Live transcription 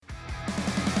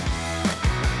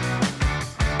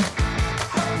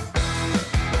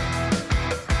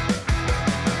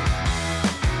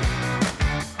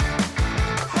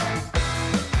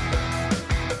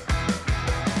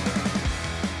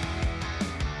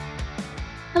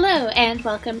Hello, and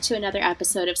welcome to another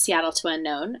episode of Seattle to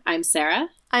Unknown. I'm Sarah.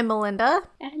 I'm Melinda.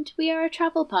 And we are a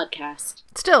travel podcast.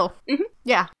 Still. Mm-hmm.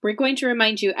 Yeah. We're going to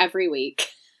remind you every week.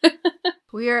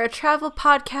 We are a travel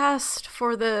podcast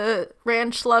for the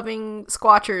ranch-loving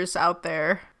squatchers out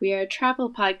there. We are a travel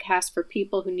podcast for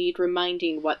people who need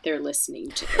reminding what they're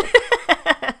listening to.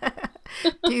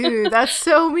 Dude, that's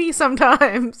so me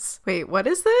sometimes. Wait, what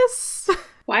is this?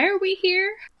 Why are we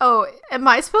here? Oh, am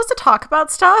I supposed to talk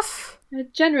about stuff?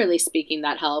 Generally speaking,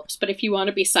 that helps. But if you want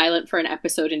to be silent for an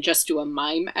episode and just do a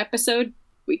mime episode,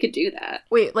 we could do that.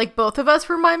 Wait, like both of us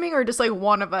were miming or just like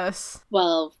one of us?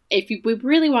 Well, if we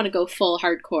really want to go full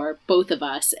hardcore, both of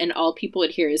us, and all people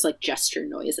would hear is like gesture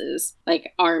noises,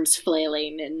 like arms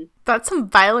flailing and... That's some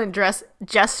violent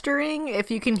gesturing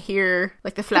if you can hear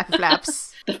like the flappy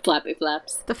flaps. The flappy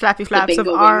flaps. The flappy flaps the of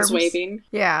bingo arms. wings waving.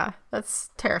 Yeah, that's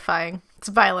terrifying. It's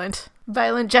violent.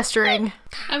 Violent gesturing.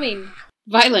 I mean,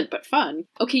 violent but fun.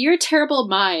 Okay, you're a terrible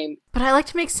mime. But I like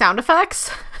to make sound effects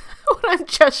when I'm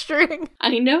gesturing.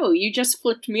 I know, you just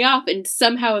flipped me off and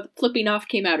somehow flipping off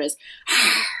came out as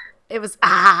It was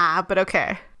but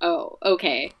okay. Oh,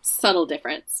 okay. Subtle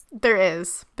difference. There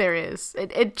is.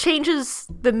 It changes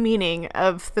the meaning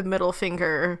of the middle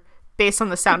finger based on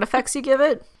the sound effects you give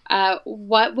it.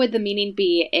 What would the meaning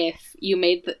be if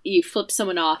you flipped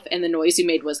someone off and the noise you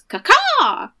made was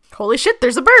caw? Holy shit,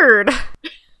 there's a bird!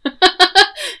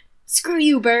 Screw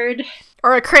you, bird.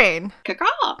 Or a crane.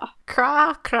 Caw.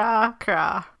 Cra, cra,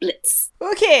 cra. Blitz.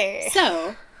 Okay.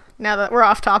 So, now that we're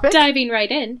off topic. diving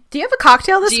right in. Do you have a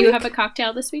cocktail this week? Do you have a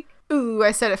cocktail this week? Ooh,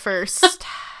 I said it first.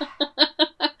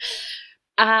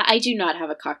 I do not have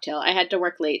a cocktail. I had to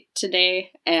work late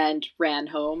today and ran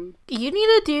home. You need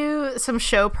to do some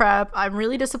show prep. I'm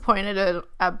really disappointed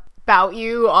about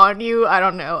you, on you. I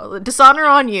don't know. Dishonor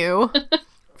on you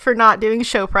for not doing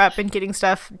show prep and getting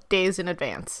stuff days in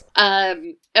advance.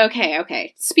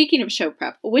 Okay. Speaking of show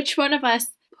prep, which one of us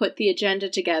put the agenda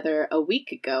together a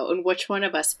week ago and which one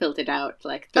of us filled it out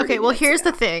like 30 Okay, well, here's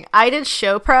ago? the thing. I did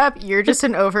show prep. You're just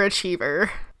an overachiever.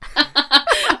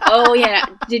 Oh, yeah.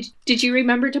 Did you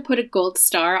remember to put a gold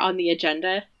star on the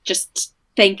agenda? Just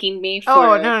thanking me for...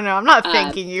 Oh, no. I'm not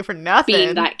thanking you for nothing.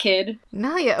 Being that kid.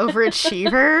 No, you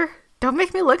overachiever. Don't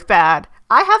make me look bad.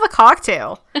 I have a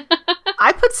cocktail.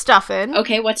 I put stuff in.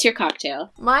 Okay, what's your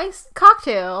cocktail? My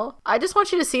cocktail, I just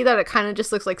want you to see that it kind of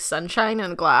just looks like sunshine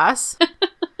in a glass.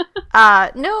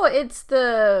 No, I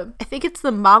think it's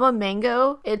the Mama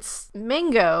Mango. It's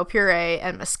mango puree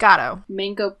and Moscato.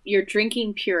 Mango, you're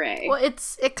drinking puree. Well,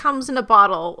 it comes in a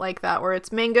bottle like that where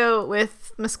it's mango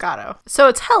with Moscato. So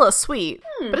it's hella sweet,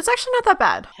 but it's actually not that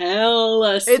bad.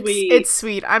 Hella sweet. It's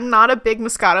sweet. I'm not a big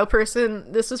Moscato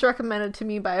person. This was recommended to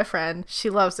me by a friend. She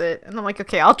loves it. And I'm like,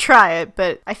 okay, I'll try it.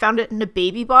 But I found it in a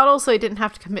baby bottle, so I didn't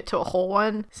have to commit to a whole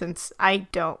one since I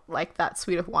don't like that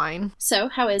sweet of wine. So,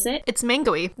 how is it? It's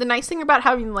mango-y. The nice thing about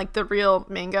having like the real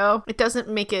mango, it doesn't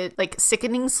make it like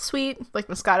sickening sweet like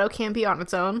Moscato can be on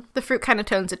its own. The fruit kind of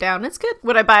tones it down. It's good.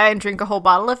 Would I buy and drink a whole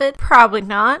bottle of it? Probably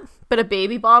not. But a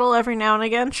baby bottle every now and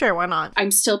again? Sure, why not?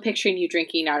 I'm still picturing you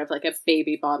drinking out of like a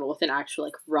baby bottle with an actual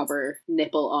like rubber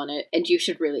nipple on it. And you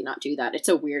should really not do that. It's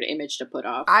a weird image to put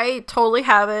off. I totally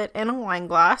have it in a wine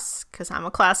glass because I'm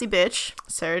a classy bitch.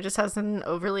 Sarah just has an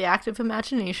overly active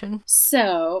imagination.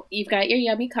 So, you've got your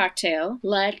yummy cocktail.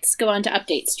 Let's go on to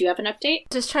updates. Do you have an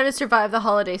update? Just trying to survive the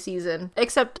holiday season.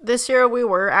 Except this year we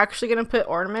were actually going to put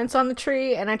ornaments on the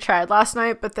tree and I tried last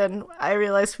night, but then I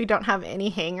realized we don't have any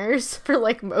hangers for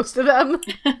like most of them.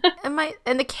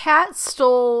 and the cat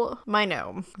stole my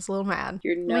gnome. I was a little mad.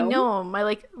 Your gnome? My gnome. My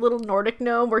like little Nordic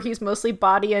gnome where he's mostly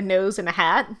body, a nose, and a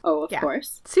hat. Oh, of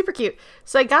course. Super cute.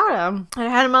 So I got him and I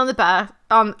had him on the back.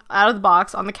 Out of the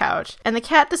box on the couch, and the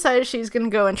cat decided she's gonna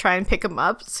go and try and pick him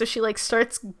up, so she like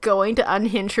starts going to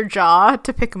unhinge her jaw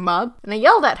to pick him up, and I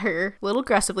yelled at her a little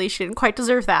aggressively. She didn't quite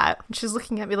deserve that, and she's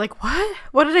looking at me like,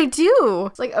 what did I do?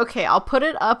 It's like, okay, I'll put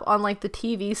it up on like the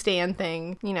TV stand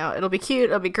thing, you know, it'll be cute,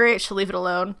 it'll be great, she'll leave it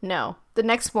alone. No. The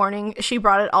next morning, she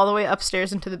brought it all the way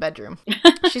upstairs into the bedroom.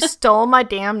 She stole my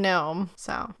damn gnome.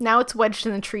 So now it's wedged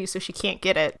in the tree so she can't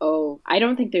get it. Oh, I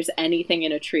don't think there's anything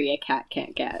in a tree a cat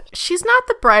can't get. She's not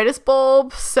the brightest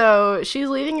bulb, so she's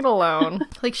leaving it alone.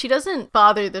 Like, she doesn't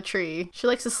bother the tree. She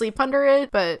likes to sleep under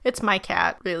it, but it's my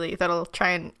cat, really, that'll try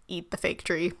and eat the fake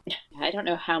tree. I don't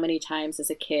know how many times as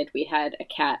a kid we had a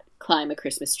cat climb a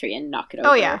Christmas tree and knock it over.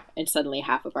 Oh, yeah. And suddenly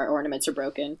half of our ornaments are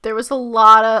broken. There was a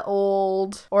lot of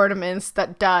old ornaments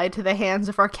that died to the hands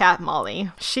of our cat, Molly.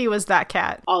 She was that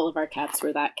cat. All of our cats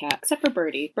were that cat, except for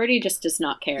Birdie. Birdie just does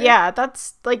not care. Yeah,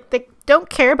 that's, like, don't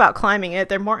care about climbing it.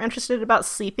 They're more interested about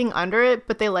sleeping under it,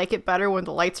 but they like it better when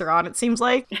the lights are on, it seems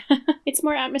like. It's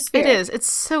more atmospheric. It is.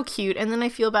 It's so cute. And then I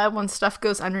feel bad when stuff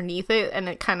goes underneath it and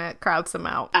it kind of crowds them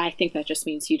out. I think that just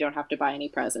means you don't have to buy any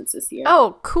presents this year.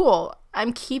 Oh, cool.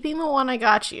 I'm keeping the one I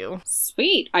got you.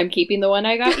 Sweet. I'm keeping the one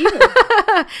I got you.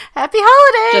 Happy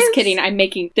holidays! Just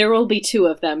kidding. There will be 2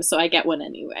 of them, so I get one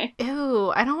anyway.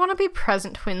 Ew, I don't want to be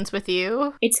present twins with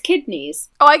you. It's kidneys.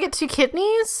 Oh, I get 2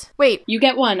 kidneys? Wait. You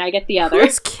get one, I get the other.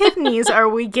 Whose kidneys are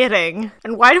we getting?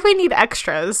 And why do we need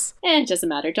extras? It doesn't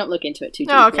matter. Don't look into it too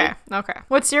deeply. Oh, okay.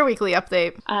 What's your weekly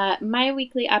update? My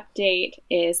weekly update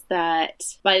is that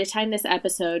by the time this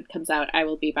episode comes out, I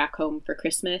will be back home for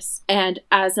Christmas. And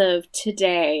as of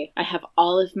today, I have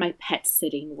all of my pet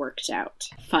sitting worked out.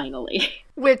 Finally.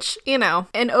 Which, in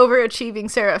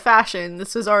overachieving Sarah fashion,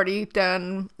 this was already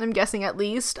done, I'm guessing, at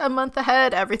least a month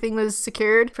ahead. Everything was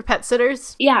secured for pet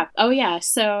sitters. Yeah. Oh, yeah.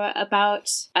 So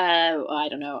about, I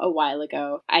don't know, a while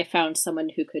ago, I found someone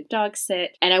who could dog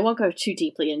sit. And I won't go too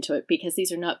deeply into it because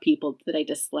these are not people that I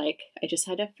dislike. I just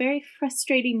had a very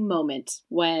frustrating moment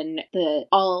when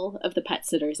all of the pet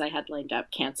sitters I had lined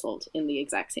up canceled in the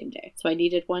exact same day. So I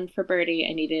needed one for Birdie.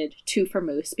 I needed 2 for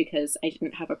Moose because I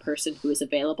didn't have a person who was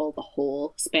available the whole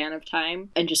span of time,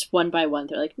 and just one by one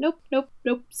they're like, nope,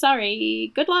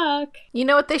 sorry, good luck. You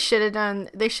know what they should have done?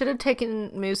 They should have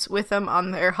taken Moose with them on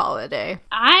their holiday.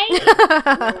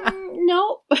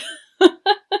 Nope.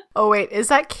 Oh wait, is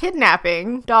that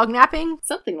kidnapping? Dog napping?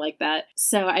 Something like that.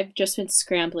 So I've just been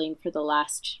scrambling for the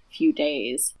last few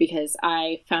days because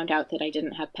I found out that I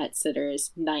didn't have pet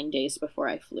sitters 9 days before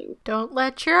I flew. Don't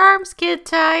let your arms get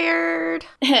tired.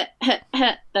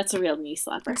 That's a real knee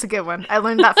slapper. That's a good one. I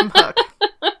learned that from Hook.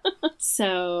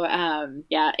 So,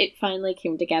 yeah, it finally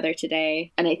came together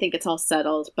today, and I think it's all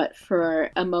settled, but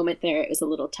for a moment there, it was a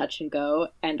little touch and go,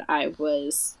 and I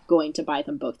was going to buy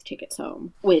them both tickets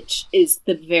home, which is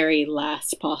the very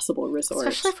last possible resort.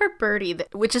 Especially for Birdie,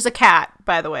 which is a cat,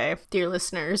 by the way, dear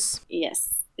listeners.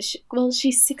 Yes.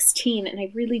 She's 16, and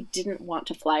I really didn't want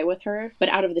to fly with her, but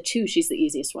out of the 2, she's the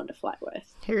easiest one to fly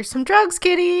with. Here's some drugs,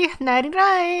 kitty.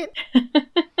 Nighty-night.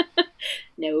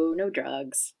 No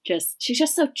drugs. She's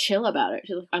just so chill about it.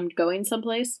 She's like, I'm going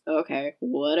someplace? Okay,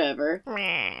 whatever.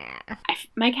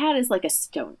 My cat is like a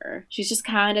stoner. She's just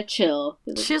kind of chill.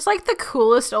 She's like the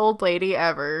coolest old lady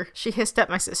ever. She hissed at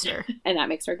my sister. And that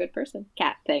makes her a good person.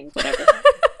 Cat thing, whatever.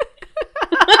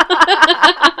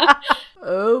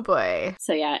 Oh boy.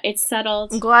 So yeah, it's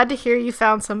settled. I'm glad to hear you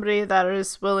found somebody that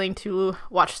is willing to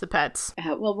watch the pets.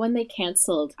 Well, when they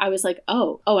canceled, I was like,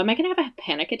 oh, am I going to have a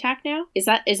panic attack now? Is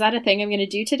that a thing I'm going to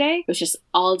do today? It was just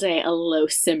all day a low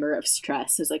simmer of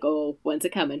stress. It was like, oh, when's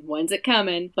it coming? When's it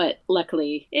coming? But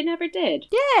luckily, it never did.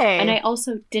 Yay! And I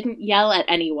also didn't yell at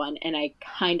anyone, and I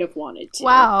kind of wanted to.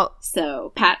 Wow.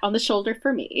 So, pat on the shoulder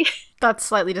for me. That's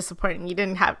slightly disappointing. You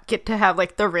didn't get to have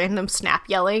like the random snap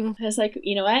yelling. I was like,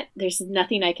 you know what? There's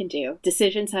nothing I can do.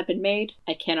 Decisions have been made.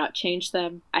 I cannot change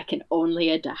them. I can only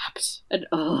adapt. And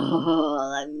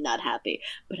I'm not happy.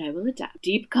 But I will adapt.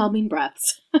 Deep, calming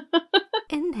breaths.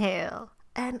 Inhale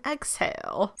and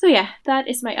exhale. So yeah, that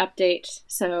is my update.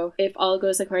 So if all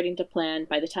goes according to plan,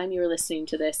 by the time you are listening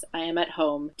to this, I am at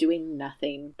home doing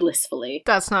nothing blissfully.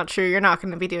 That's not true. You're not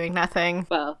going to be doing nothing.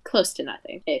 Well, close to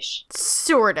nothing-ish.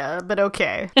 Sorta, but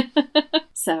okay.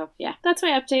 So yeah, that's my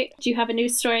update. Do you have a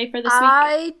news story for this week?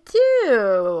 I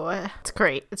do. It's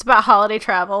great. It's about holiday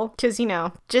travel. Because,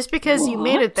 just because you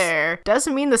made it there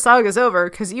doesn't mean the saga's over,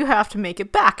 because you have to make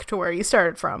it back to where you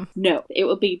started from. No, it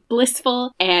will be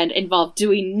blissful and involve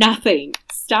doing nothing.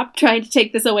 Stop trying to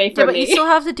take this away from me. But you still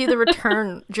have to do the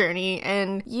return journey,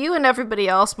 and you and everybody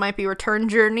else might be return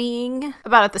journeying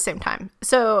about at the same time.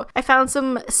 So I found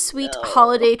some sweet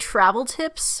holiday travel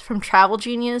tips from Travel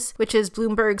Genius, which is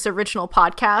Bloomberg's original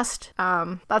podcast.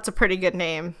 That's a pretty good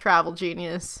name, Travel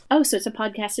Genius. Oh, so it's a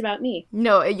podcast about me.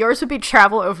 No, yours would be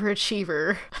Travel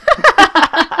Overachiever.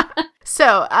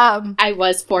 So, I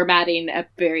was formatting a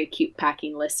very cute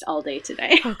packing list all day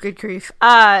today. Oh, good grief.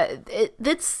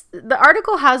 The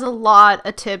article has a lot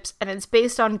of tips, and it's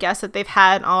based on guests that they've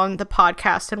had on the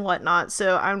podcast and whatnot,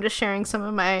 so I'm just sharing some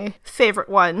of my favorite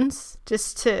ones,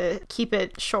 just to keep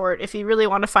it short. If you really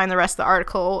want to find the rest of the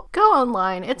article, go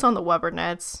online. It's on the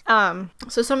Webbernets.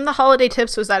 So some of the holiday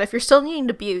tips was that if you're still needing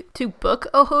to book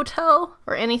a hotel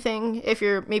or anything, if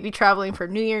you're maybe traveling for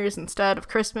New Year's instead of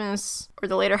Christmas, or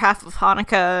the later half of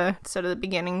Hanukkah instead of the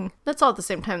beginning. That's all at the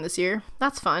same time this year.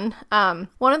 That's fun.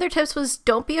 One of their tips was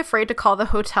don't be afraid to call the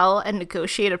hotel and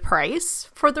negotiate a price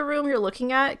for the room you're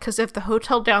looking at, because if the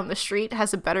hotel down the street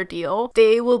has a better deal,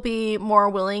 they will be more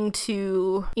willing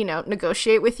to,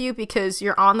 negotiate with you because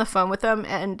you're on the phone with them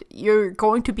and you're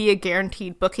going to be a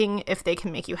guaranteed booking if they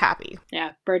can make you happy.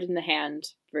 Yeah, bird in the hand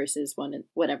versus one in,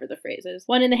 whatever the phrase is.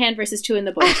 One in the hand versus two in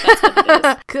the bush. That's what it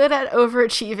is. Good at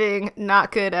overachieving,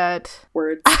 not good at...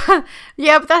 Words.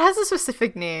 Yeah, but that has a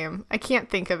specific name. I can't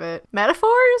think of it.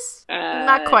 Metaphors?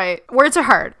 Not quite. Words are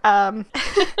hard.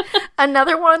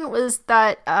 Another one was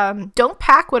that don't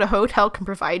pack what a hotel can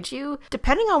provide you.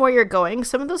 Depending on where you're going,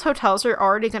 some of those hotels are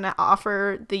already going to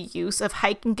offer the use of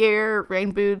hiking gear,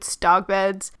 rain boots, dog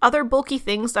beds, other bulky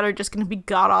things that are just going to be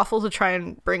god-awful to try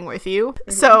and bring with you.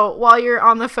 Mm-hmm. So while you're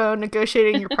on the phone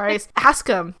negotiating your price, ask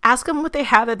them what they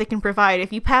have that they can provide.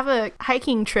 If you have a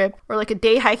hiking trip or like a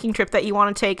day hiking trip that you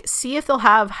want to take, see if they'll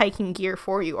have hiking gear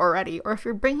for you already. Or if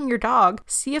you're bringing your dog,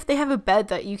 see if they have a bed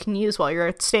that you can use while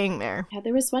you're staying there. Yeah,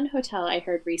 there was one hotel I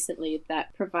heard recently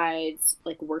that provides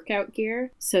like workout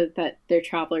gear so that their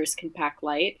travelers can pack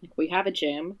light. We have a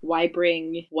gym. Why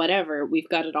bring whatever? We've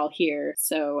got it all here.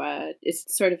 So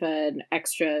it's sort of an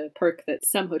extra perk that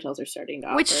some hotels are starting to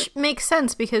offer. Which makes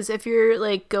sense, because if you're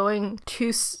like going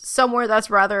to somewhere that's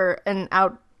rather an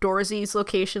outdoorsy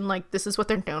location, like this is what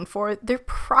they're known for, they're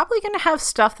probably going to have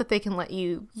stuff that they can let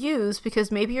you use, because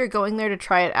maybe you're going there to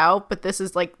try it out, but this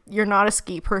is like, you're not a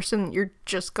ski person, you're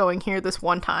just going here this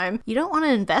one time. You don't want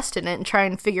to invest in it and try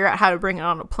and figure out how to bring it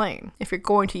on a plane if you're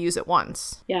going to use it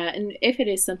once. Yeah, and if it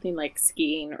is something like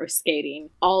skiing or skating,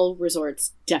 all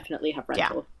resorts definitely have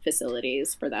rental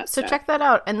facilities for that so stuff. Check that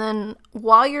out. And then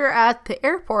while you're at the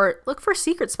airport, look for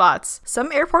secret spots.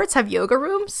 Some airports have yoga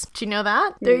rooms. Do you know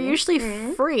that? They're usually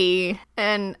free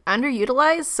and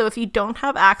underutilized, so if you don't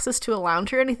have access to a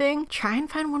lounge or anything, try and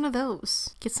find one of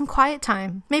those. Get some quiet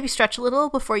time. Maybe stretch a little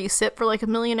before you sit for like a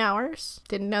million hours.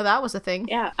 Didn't know that was a thing.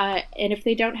 Yeah, and if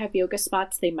they don't have yoga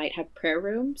spots, they might have prayer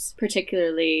rooms,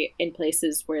 particularly in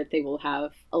places where they will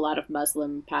have a lot of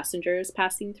Muslim passengers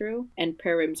passing through, and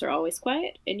prayer rooms are always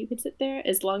quiet, and you can sit there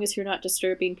as long as you're not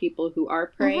disturbing people who are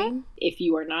praying. If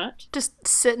you are not, just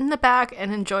sit in the back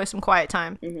and enjoy some quiet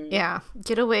time. Yeah,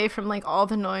 get away from like all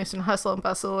the noise and hustle and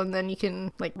bustle, and then you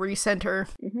can like recenter.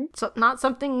 So not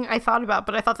something I thought about,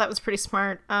 but I thought that was pretty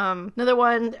smart. Another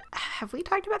one, have we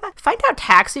talked about that? Find out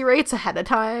taxi rates ahead of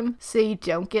time so you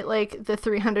don't get like the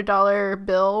 $300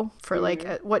 bill for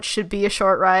like what should be a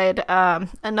short ride.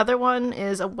 Another one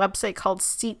is a website called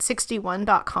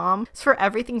seat61.com. It's for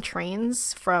everything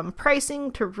trains, from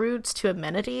pricing to routes to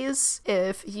amenities.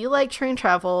 If you like train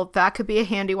travel, that could be a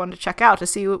handy one to check out to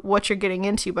see what you're getting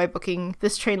into by booking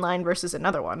this train line versus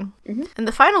another one. And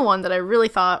the final one that I really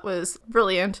thought was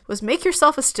brilliant was make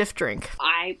yourself a stiff drink.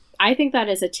 I think that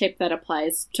is a tip that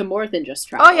applies to more than just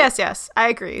travel. Oh, yes, I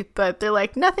agree. But they're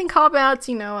like, nothing combats,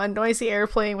 a noisy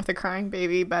airplane with a crying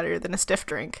baby better than a stiff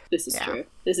drink. This is true.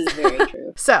 This is very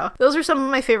true. So, those are some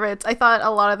of my favorites. I thought a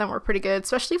lot of them were pretty good,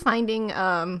 especially finding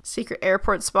secret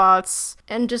airport spots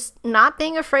and just not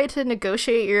being afraid to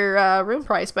negotiate your room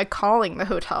price by calling the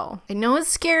hotel. I know it's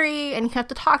scary and you have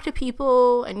to talk to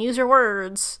people and use your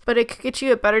words, but it could get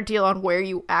you a better deal on where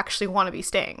you actually want to be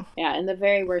staying. Yeah, and the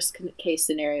very worst case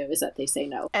scenario is that they say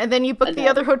no. And then you book the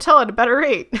other hotel at a better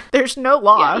rate. There's no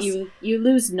loss. Yeah, you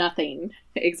lose nothing.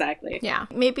 Exactly. Yeah.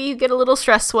 Maybe you get a little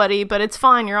stress sweaty, but it's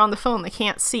fine. You're on the phone. They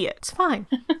can't see it. It's fine.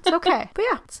 It's okay. But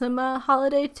yeah, some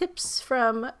holiday tips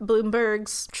from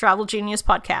Bloomberg's Travel Genius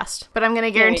podcast. But I'm going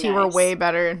to guarantee we're way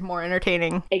better and more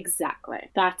entertaining. Exactly.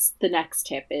 That's the next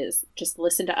tip, is just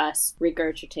listen to us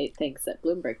regurgitate things that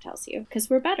Bloomberg tells you, because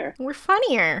we're better. We're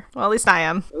funnier. Well, at least I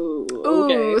am. Ooh,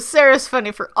 okay. Ooh, Sarah's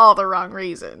funny for all the wrong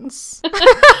reasons.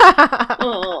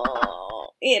 Oh,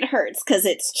 it hurts because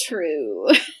it's true.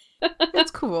 It's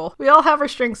cool. We all have our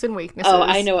strengths and weaknesses. Oh,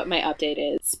 I know what my update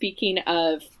is. Speaking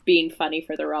of being funny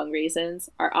for the wrong reasons,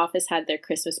 our office had their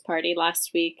Christmas party last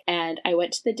week, and I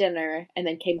went to the dinner and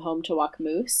then came home to walk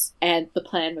moose, and the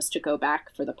plan was to go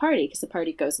back for the party, because the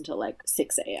party goes until like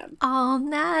 6 a.m. All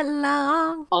night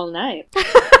long. All night.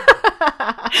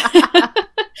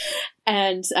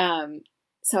 And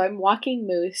so I'm walking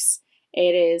moose,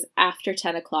 It is after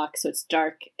 10 o'clock, so it's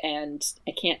dark and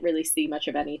I can't really see much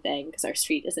of anything because our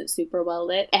street isn't super well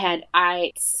lit. And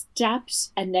I stepped,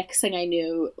 and next thing I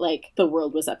knew, like, the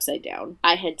world was upside down.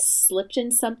 I had slipped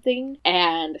in something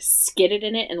and skidded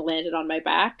in it and landed on my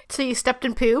back. So you stepped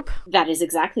in poop? That is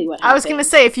exactly what happened. I was gonna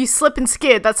say, if you slip and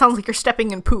skid, that sounds like you're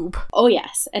stepping in poop. Oh,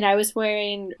 yes. And I was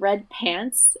wearing red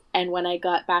pants, and when I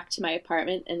got back to my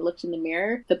apartment and looked in the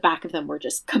mirror, the back of them were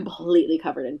just completely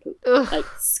covered in poop. Ugh. Like,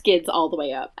 skids all the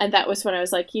way up. And that was when I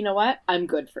was like, you know what? I'm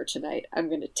good for tonight. I'm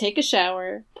gonna take a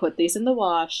shower, put these in the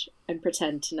wash, and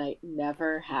pretend tonight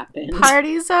never happened.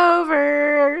 Party's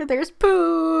over. There's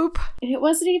poop. And it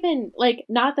wasn't even, like,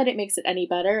 not that it makes it any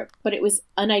better, but it was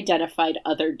unidentified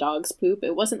other dog's poop.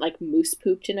 It wasn't like Moose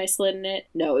pooped and I slid in it.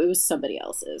 No, it was somebody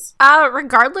else's.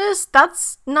 Regardless,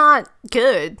 that's not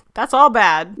good. That's all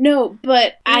bad. No,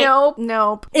 but Nope.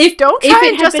 Don't if try it and had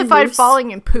been justify Moose-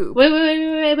 falling in poop.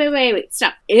 Wait,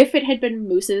 stop. If it had been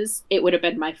Moose's, it would have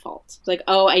been my fault. It's like,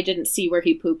 oh, I didn't see where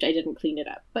he pooped, I didn't clean it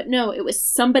up. But no, it was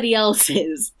somebody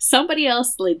else's. Somebody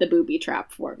else laid the booby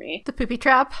trap for me. The poopy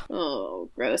trap? Oh,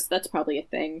 gross. That's probably a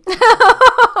thing.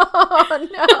 Oh,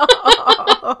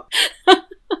 no.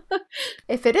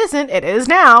 If it isn't, it is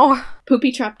now.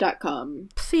 Poopytrap.com.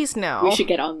 Please no. We should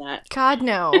get on that. God,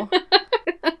 no.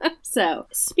 So,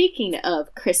 speaking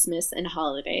of Christmas and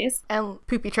holidays, And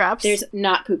poopy traps. there's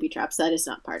not poopy traps. That is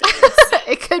not part of this.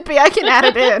 It could be. I can add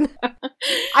it in.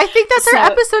 I think that's our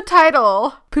So- episode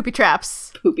title. Poopy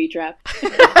traps. Poopy trap.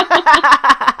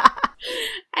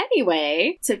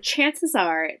 Anyway, so chances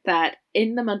are that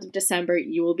in the month of December,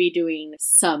 you will be doing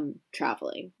some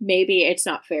traveling. Maybe it's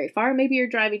not very far. Maybe you're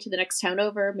driving to the next town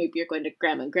over. Maybe you're going to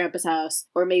Grandma and Grandpa's house.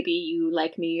 Or maybe you,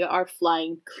 like me, are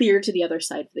flying clear to the other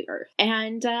side of the earth.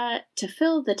 And to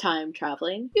fill the time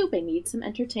traveling, you may need some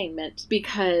entertainment.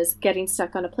 Because getting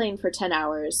stuck on a plane for 10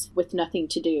 hours with nothing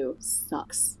to do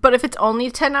sucks. But if it's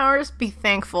only 10 hours, be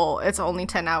thankful it's only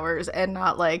 10 hours and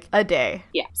not like a day.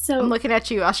 Yeah, so I'm looking at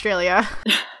you, Australia.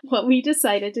 what we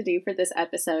decided to do for this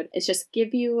episode is just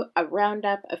give you a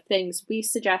roundup of things we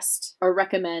suggest or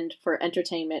recommend for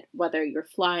entertainment, whether you're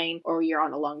flying or you're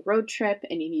on a long road trip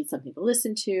and you need something to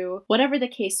listen to. Whatever the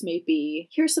case may be,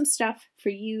 here's some stuff for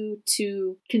you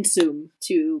to consume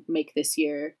to make this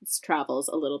year's travels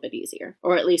a little bit easier,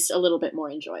 or at least a little bit more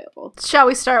enjoyable. Shall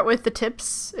we start with the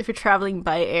tips if you're traveling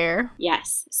by air?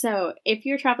 Yes. So if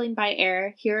you're traveling by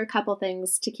air, here are a couple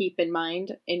things to keep in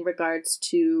mind in regards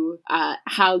to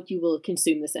how you will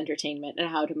consume this entertainment and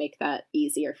how to make that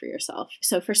easier for yourself.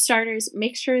 So for starters,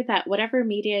 make sure that whatever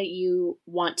media you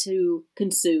want to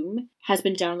consume has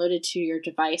been downloaded to your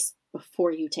device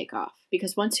before you take off.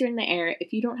 Because once you're in the air,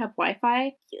 if you don't have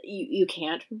Wi-Fi, you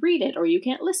can't read it or you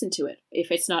can't listen to it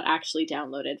if it's not actually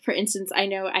downloaded. For instance, I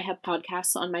know I have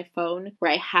podcasts on my phone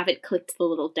where I haven't clicked the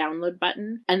little download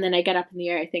button, and then I get up in the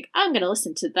air, I think, I'm going to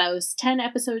listen to those 10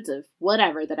 episodes of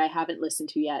whatever that I haven't listened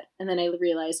to yet. And then I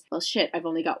realize, well, shit, I've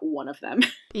only got one of them.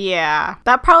 Yeah,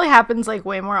 that probably happens like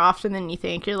way more often than you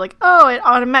think. You're like, oh, it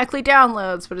automatically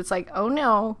downloads, but it's like, oh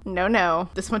no,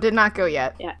 this one did not go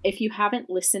yet. Yeah, if you haven't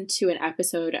listened to an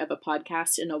episode of a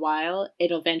podcast in a while,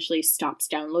 it eventually stops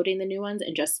downloading the new ones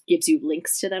and just gives you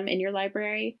links to them in your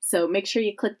library. So make sure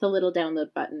you click the little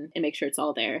download button and make sure it's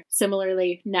all there.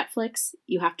 Similarly, Netflix,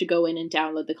 you have to go in and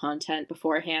download the content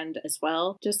beforehand as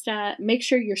well. Just make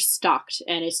sure you're stocked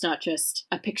and it's not just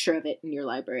a picture of it in your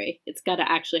library. It's got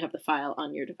to actually have the file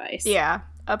on your device. Yeah,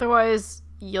 otherwise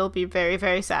you'll be very,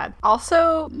 very sad.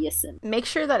 Also, Listen. make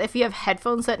sure that if you have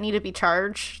headphones that need to be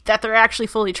charged, that they're actually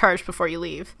fully charged before you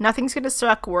leave. Nothing's going to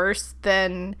suck worse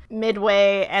than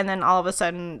midway and then all of a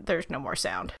sudden there's no more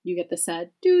sound. You get the sad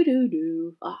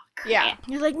doo-doo-doo. Oh, crap. Yeah.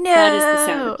 You're like, no. That is the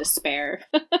sound of despair.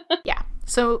 Yeah.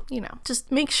 So, just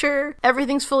make sure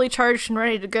everything's fully charged and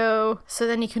ready to go, so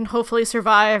then you can hopefully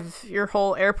survive your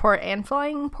whole airport and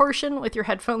flying portion with your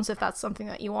headphones if that's something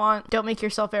that you want. Don't make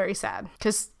yourself very sad,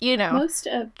 because, Most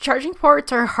of charging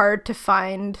ports are hard to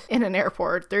find in an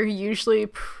airport. They're usually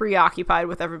preoccupied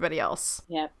with everybody else.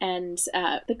 Yeah, and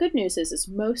the good news is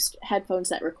most headphones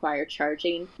that require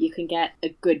charging, you can get a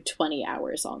good 20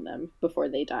 hours on them before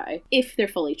they die, if they're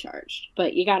fully charged.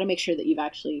 But you gotta make sure that you've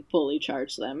actually fully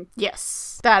charged them. Yes,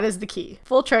 that is the key.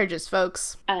 Full charges,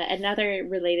 folks. Another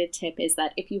related tip is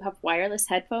that if you have wireless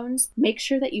headphones, make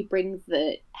sure that you bring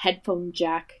the headphone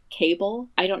jack cable.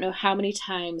 I don't know how many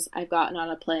times I've gotten on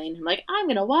a plane. I'm like, I'm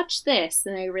gonna watch this.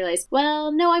 And I realize,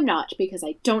 well, no, I'm not, because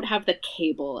I don't have the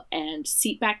cable, and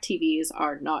seatback TVs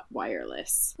are not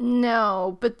wireless.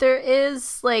 No, but there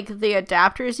is, like, the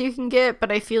adapters you can get,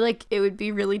 but I feel like it would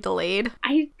be really delayed.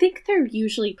 I think they're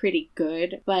usually pretty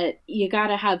good, but you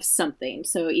gotta have something.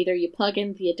 So either you plug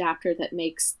in the adapter that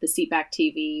makes the seatback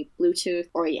TV Bluetooth,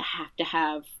 or you have to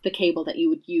have the cable that you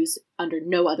would use under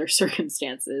no other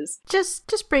circumstances.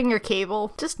 Just bring your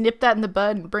cable. Just nip that in the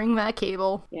bud and bring that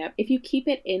cable. Yeah. If you keep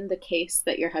it in the case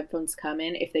that your headphones come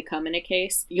in, if they come in a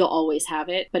case, you'll always have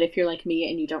it. But if you're like me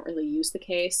and you don't really use the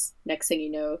case, next thing you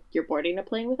know, you're boarding a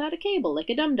plane without a cable, like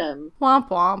a dum-dum. Womp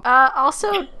womp.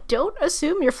 Also, don't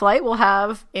assume your flight will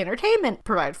have entertainment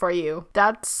provided for you.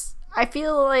 I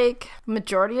feel like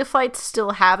majority of flights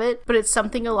still have it, but it's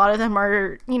something a lot of them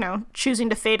are, choosing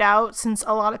to fade out since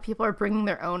a lot of people are bringing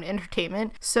their own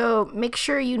entertainment. So make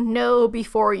sure you know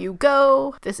before you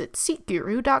go. Visit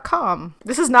SeatGuru.com.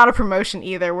 This is not a promotion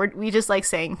either. We just like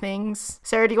saying things.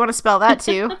 Sarah, do you want to spell that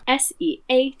too?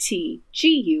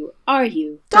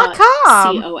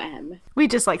 SeatGuru.com. We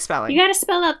just like spelling. You gotta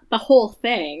spell out the whole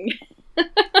thing.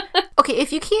 Okay,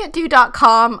 if you can't do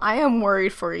 .com, I am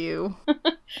worried for you.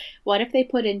 What if they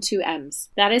put in 2 M's?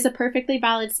 That is a perfectly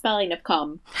valid spelling of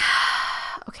com.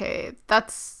 Okay,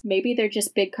 that's... Maybe they're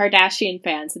just big Kardashian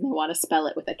fans and they want to spell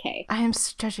it with a K. I am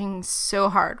judging so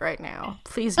hard right now.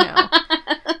 Please no.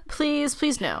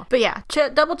 Please no. But yeah,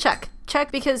 double check.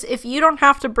 Check, because if you don't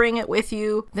have to bring it with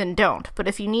you, then don't. But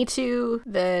if you need to,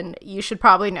 then you should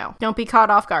probably know. Don't be caught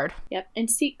off guard. Yep,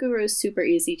 and Seat Guru is super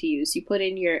easy to use. You put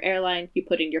in your airline, you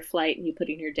put in your flight, and you put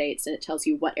in your dates, and it tells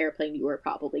you what airplane you are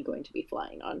probably going to be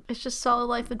flying on. It's just solid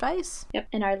life advice. Yep,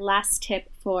 and our last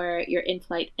tip for your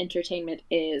in-flight entertainment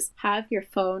is have your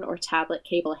phone or tablet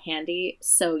cable handy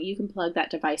so you can plug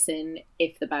that device in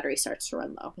if the battery starts to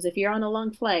run low. Because if you're on a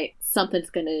long flight, something's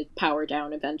going to power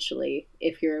down eventually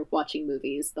if you're watching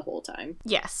movies the whole time.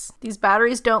 Yes. These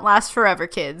batteries don't last forever,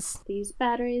 kids. These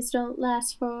batteries don't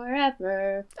last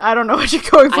forever. I don't know what you're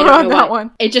going for on that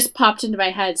one. It just popped into my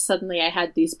head. Suddenly I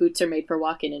had these boots are made for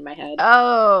walking in my head.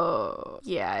 Oh.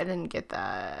 Yeah, I didn't get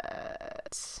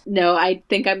that. No, I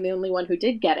think I'm the only one who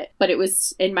did get it. But it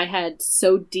was in my head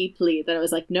so deeply that I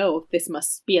was like, no, this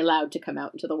must be allowed to come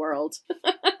out into the world.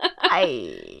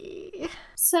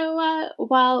 So,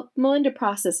 while Melinda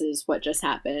processes what just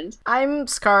happened, I'm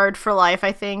scarred for life,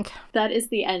 I think. That is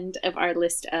the end of our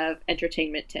list of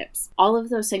entertainment tips. All of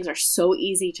those things are so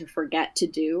easy to forget to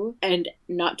do, and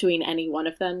not doing any one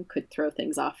of them could throw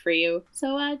things off for you.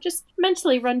 So, just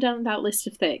mentally run down that list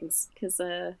of things, because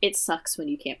it sucks when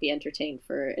you can't be entertained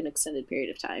for an extended period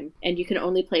of time, and you can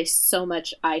only play so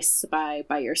much I Spy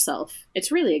by yourself.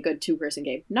 It's really a good 2-person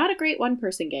game, not a great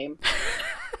 1-person game.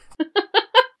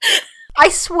 I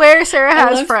swear Sarah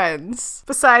has friends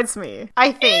besides me,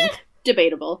 I think.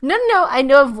 Debatable. No, I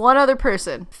know of 1 other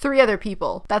person. 3 other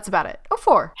people. That's about it. Oh,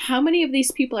 4. How many of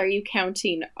these people are you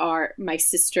counting are my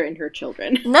sister and her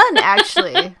children? None,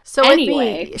 actually. So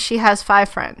anyway, with me, she has 5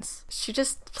 friends. She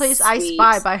just plays Sweet. I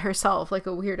Spy by herself like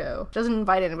a weirdo. Doesn't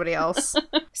invite anybody else.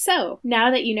 So, now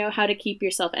that you know how to keep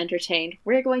yourself entertained,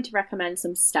 we're going to recommend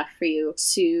some stuff for you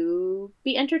to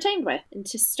be entertained with. And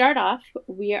to start off,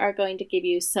 we are going to give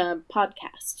you some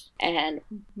podcasts. And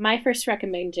my first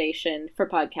recommendation for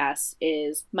podcasts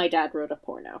is My Dad Wrote a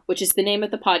Porno, which is the name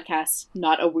of the podcast,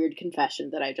 not a weird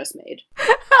confession that I just made.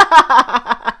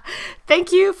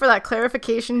 Thank you for that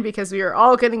clarification, because we are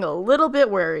all getting a little bit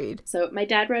worried. So, My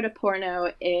Dad Wrote a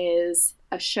Porno is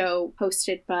a show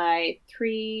hosted by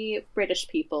 3 British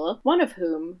people, one of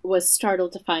whom was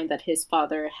startled to find that his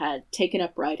father had taken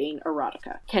up writing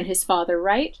erotica. Can his father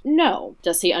write? No.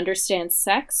 Does he understand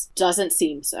sex? Doesn't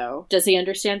seem so. Does he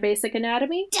understand basic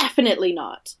anatomy? Definitely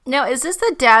not. Now, is this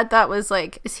the dad that was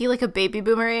is he like a baby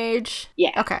boomer age?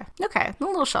 Yeah. Okay, a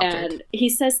little sheltered. And he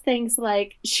says things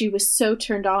like, she was so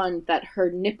turned on that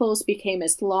her nipples became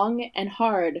as long and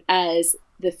hard as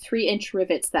the 3-inch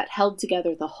rivets that held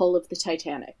together the hull of the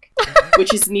Titanic,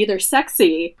 which is neither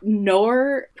sexy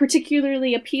nor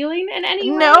particularly appealing in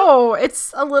any way. No,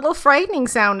 it's a little frightening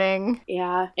sounding.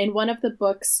 Yeah. In one of the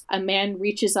books, a man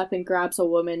reaches up and grabs a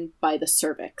woman by the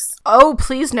cervix. Oh,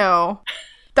 please no.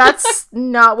 That's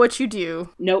not what you do.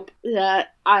 Nope.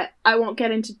 I won't get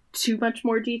into too much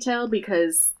more detail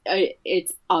because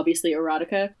it's obviously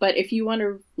erotica, but if you want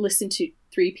to listen to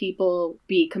 3 people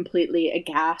be completely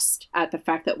aghast at the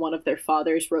fact that one of their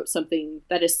fathers wrote something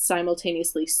that is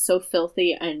simultaneously so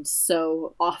filthy and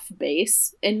so off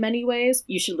base in many ways,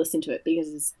 you should listen to it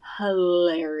because it's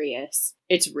hilarious.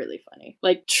 It's really funny.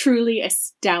 Like, truly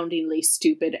astoundingly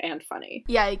stupid and funny.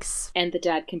 Yikes. And the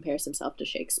dad compares himself to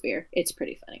Shakespeare. It's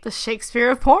pretty funny. The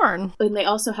Shakespeare of porn. And they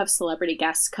also have celebrity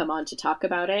guests come on to talk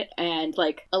about it, and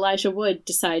like Elijah Wood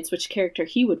decides which character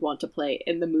he would want to play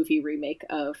in the movie remake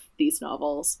of these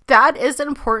novels. That is an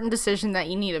important decision that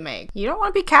you need to make. You don't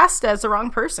want to be cast as the wrong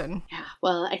person. Yeah,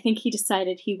 well, I think he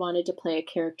decided he wanted to play a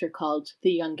character called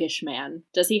the Youngish Man.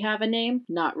 Does he have a name?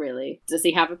 Not really. Does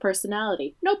he have a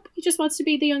personality? Nope, he just wants to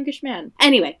be the Youngish Man.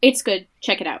 Anyway, it's good.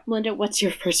 Check it out. Melinda, what's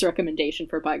your first recommendation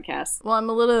for podcasts? Well, I'm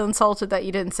a little insulted that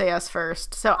you didn't say us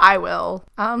first, so I will.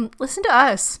 Listen to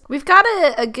us. We've got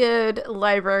a good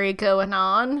library going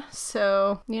on,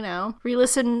 so, you know,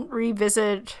 re-listen,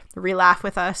 revisit, re-laugh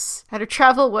with us at our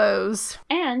travel woes.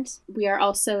 And we are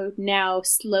also now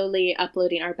slowly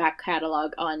uploading our back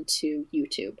catalog onto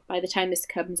YouTube. By the time this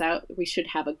comes out, we should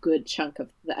have a good chunk of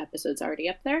the episodes already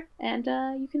up there, and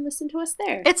you can listen to us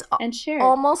there. It's and share.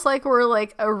 Almost like we're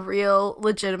like a real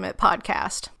legitimate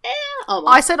podcast.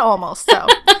 Almost. I said almost, so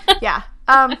yeah.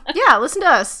 Yeah, listen to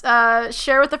us.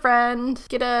 Share with a friend.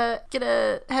 Get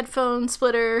a headphone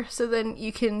splitter so then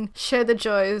you can share the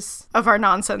joys of our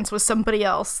nonsense with somebody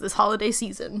else this holiday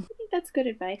season. I think that's good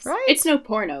advice. Right? It's no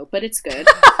porno, but it's good.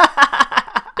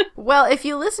 Well, if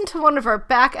you listen to one of our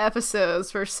back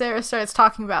episodes where Sarah starts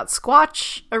talking about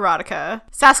Sasquatch erotica,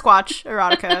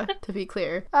 to be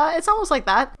clear, it's almost like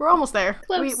that. We're almost there.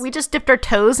 Close. We just dipped our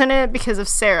toes in it because of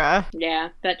Sarah. Yeah,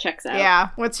 that checks out. Yeah.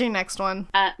 What's your next one?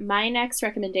 My next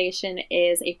recommendation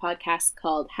is a podcast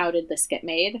called How Did This Get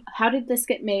Made? How Did This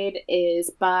Get Made is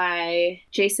by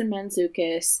Jason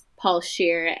Mantzoukas, Paul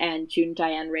Scheer, and June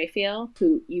Diane Raphael,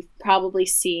 who you've probably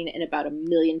seen in about a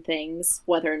million things.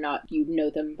 Whether or not you know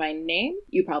them by name,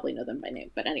 you probably know them by name.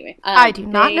 But anyway. I do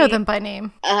not know them by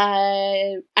name.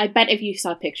 I bet if you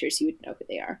saw pictures, you would know who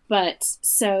they are. But,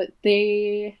 so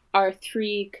they are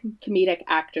three comedic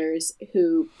actors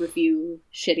who review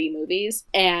shitty movies,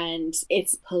 and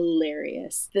it's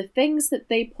hilarious. The things that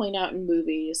they point out in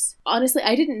movies, honestly,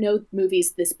 I didn't know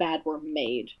movies this bad were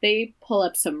made. They pull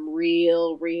up some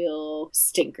real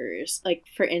stinkers. Like,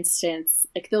 for instance,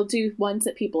 like they'll do ones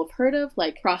that people have heard of,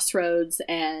 like Crossroads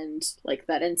and like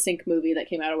that NSYNC movie that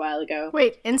came out a while ago.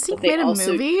 Wait, NSYNC made a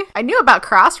movie? I knew about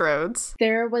Crossroads.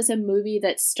 There was a movie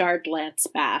that starred Lance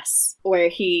Bass where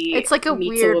he It's like a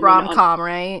weird rom-com,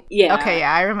 right? Yeah. Okay,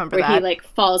 yeah, I remember where that. He like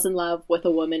falls in love with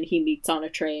a woman he meets on a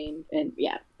train, and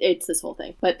yeah, it's this whole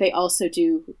thing. But they also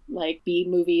do like B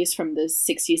movies from the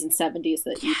 60s and 70s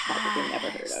that you've probably never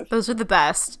heard of. Those are the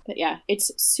best. But yeah, it's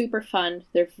super fun.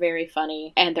 They're very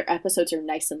funny, and their episodes are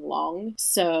nice and long,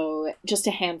 so just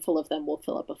a handful of them will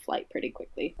fill up a flight pretty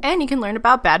quickly. And you can learn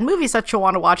about bad movies that you'll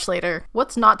want to watch later.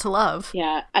 What's not to love?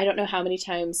 Yeah, I don't know how many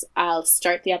times I'll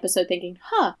start the episode thinking,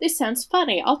 this sounds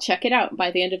funny, I'll check it out. And by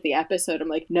the end of the episode, I'm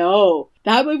like, no,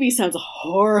 that movie sounds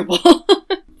horrible.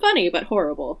 Funny, but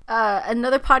horrible.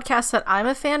 Another podcast that I'm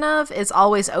a fan of is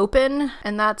Always Open,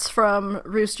 and that's from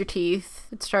Rooster Teeth.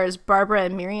 It stars Barbara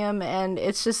and Miriam, and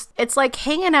it's like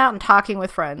hanging out and talking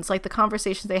with friends, like the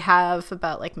conversations they have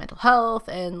about like mental health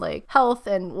and like health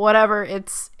and whatever.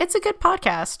 It's a good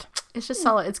podcast. It's just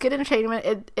solid. It's good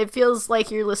entertainment. It feels like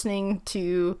you're listening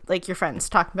to like your friends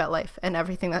talking about life and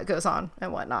everything that goes on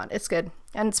and whatnot. It's good.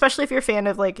 And especially if you're a fan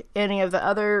of like any of the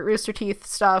other Rooster Teeth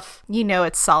stuff, you know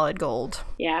it's solid gold.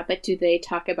 Yeah, but do they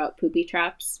talk about poopy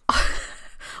traps?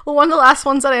 Well, one of the last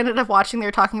ones that I ended up watching, they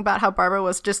were talking about how Barbara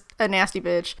was just a nasty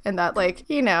bitch, and that, like,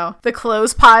 you know, the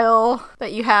clothes pile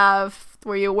that you have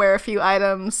where you wear a few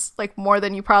items, like, more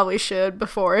than you probably should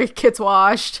before it gets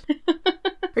washed.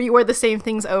 Or you wear the same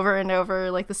things over and over,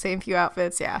 like the same few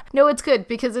outfits. Yeah. No, it's good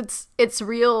because it's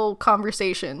real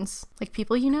conversations. Like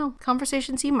people you know.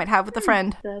 Conversations you might have with a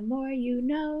friend. The more you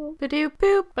know. Ba-doop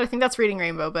boop. But I think that's Reading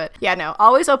Rainbow. But yeah, no.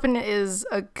 Always Open is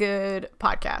a good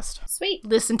podcast. Sweet.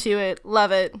 Listen to it.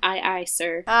 Love it. Aye,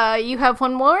 sir. You have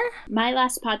one more? My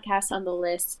last podcast on the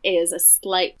list is a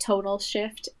slight tonal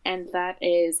shift, and that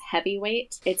is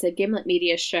Heavyweight. It's a Gimlet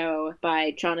Media show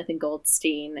by Jonathan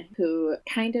Goldstein, who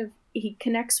he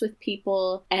connects with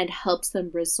people and helps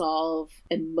them resolve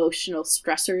emotional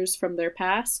stressors from their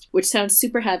past, which sounds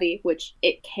super heavy, which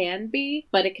it can be,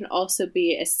 but it can also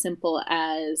be as simple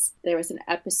as there was an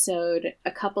episode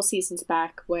a couple seasons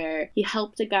back where he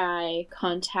helped a guy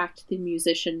contact the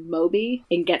musician Moby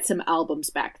and get some albums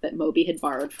back that Moby had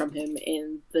borrowed from him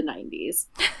in the 90s.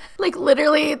 Like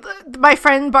literally, my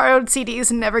friend borrowed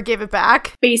CDs and never gave it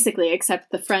back. Basically,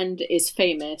 except the friend is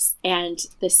famous, and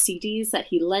the CDs that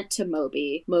he lent to to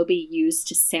Moby, Moby used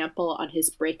to sample on his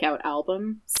breakout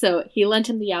album. So he lent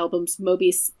him the albums,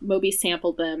 Moby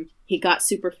sampled them, he got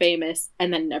super famous,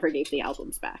 and then never gave the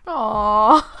albums back.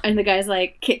 Aww. And the guy's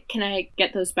like, can I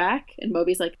get those back? And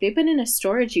Moby's like, they've been in a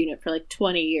storage unit for like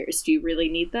 20 years. Do you really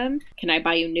need them? Can I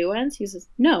buy you new ones? He says,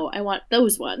 no, I want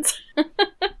those ones.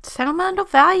 Sentimental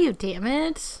value, damn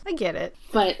it. I get it.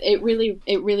 But it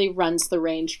really runs the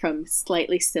range from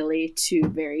slightly silly to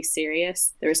very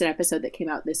serious. There was an episode that came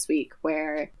out this week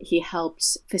where he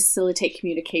helped facilitate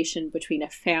communication between a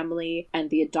family and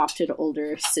the adopted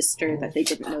older sister that they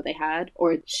didn't know they had,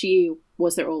 or she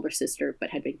was their older sister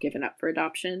but had been given up for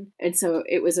adoption. And so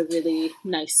it was a really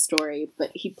nice story,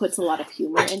 but he puts a lot of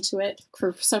humor into it.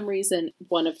 For some reason,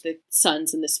 one of the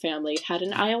sons in this family had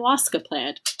an ayahuasca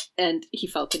plant, and he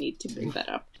felt the need to bring that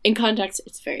up. In context,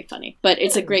 it's very funny. But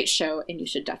it's a great show, and you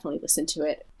should definitely listen to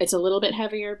it. It's a little bit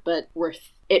heavier, but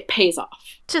it pays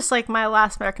off. Just like my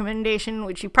last recommendation,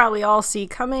 which you probably all see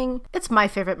coming, it's My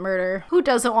Favorite Murder. Who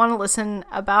doesn't want to listen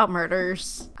about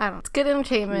murders? I don't know. It's good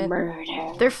entertainment. Murder.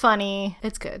 They're funny.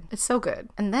 It's good. It's so good.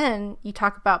 And then you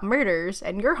talk about murders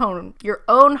and your own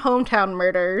hometown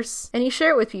murders, and you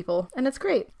share it with people, and it's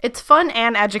great. It's fun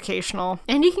and educational,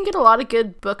 and you can get a lot of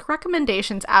good book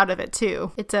recommendations out of it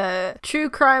too. It's a true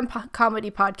crime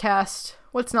comedy podcast.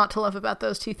 What's not to love about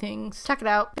those two things? Check it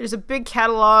out. There's a big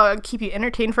catalog, keep you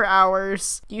entertained for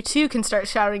hours. You too can start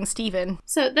shouting Steven.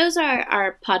 So those are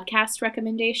our podcast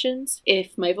recommendations.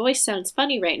 If my voice sounds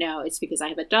funny right now, it's because I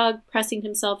have a dog pressing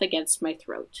himself against my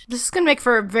throat. This is going to make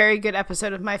for a very good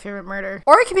episode of My Favorite Murder.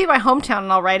 Or it can be my hometown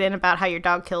and I'll write in about how your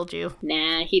dog killed you.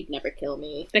 Nah, he'd never kill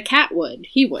me. The cat would.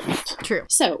 He wouldn't. True.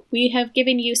 So we have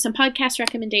given you some podcast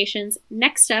recommendations.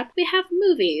 Next up, we have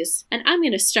movies. And I'm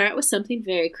going to start with something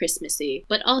very Christmassy,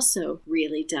 but also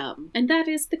really dumb. And that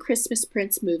is the Christmas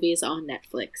Prince movies on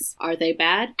Netflix. Are they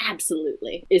bad?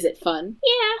 Absolutely. Is it fun?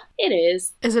 Yeah, it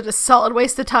is. Is it a solid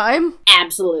waste of time?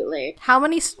 Absolutely. How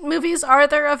many movies are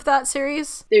there of that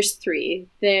series? There's 3.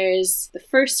 There's the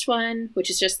first one, which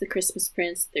is just the Christmas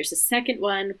Prince. There's a second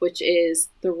one, which is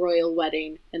the Royal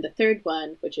Wedding. And the third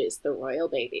one, which is the Royal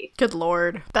Baby. Good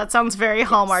lord. That sounds very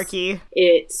Hallmarky.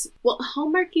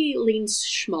 Hallmarky leans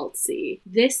schmaltzy.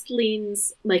 This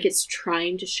leans like it's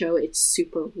trying to show it's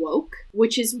super woke,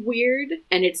 which is weird.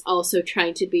 And it's also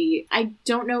trying to be, I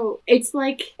don't know, it's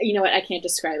like, you know what, I can't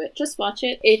describe it. Just watch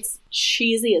it. It's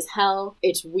cheesy as hell.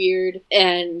 It's weird.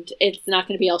 And it's not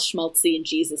going to be all schmaltzy and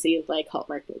Jesus-y like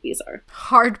Hallmark movies are.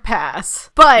 Hard pass.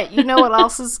 But you know what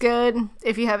else is good?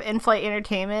 If you have in-flight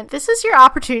entertainment, this is your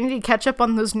opportunity to catch up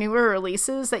on those newer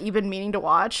releases that you've been meaning to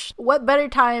watch. What better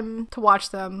time to watch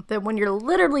them than when you're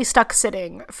literally stuck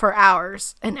sitting for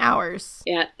hours and hours?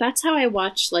 Yeah, that's how I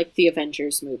watch like the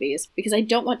Avengers movies, because I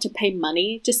don't want to pay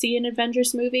money to see an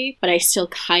Avengers movie, but I still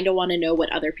kind of want to know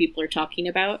what other people are talking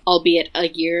about, albeit a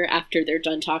year after they're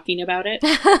done talking about it.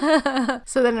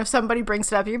 So then if somebody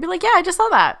brings it up, you'd be like, yeah, I just saw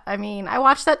that. I mean, I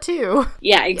watched that too.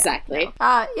 Yeah, exactly.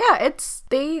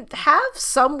 They have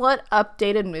somewhat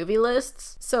updated movie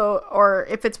lists. So, or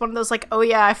if it's one of those like, oh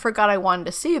yeah, I forgot I wanted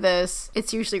to see this,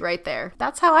 it's usually right there.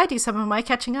 That's how I do some of my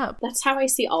catching up. That's how I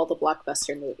see all the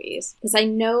blockbuster movies. Because I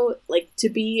know, like, to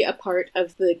be a part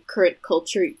of the current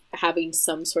culture, having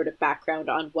some sort of background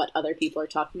on what other people are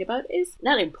talking about is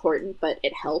not important, but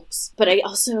it helps. But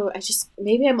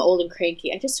maybe I'm old and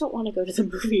cranky. I just don't want to go to the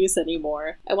movies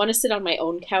anymore. I want to sit on my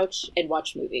own couch and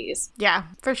watch movies. Yeah,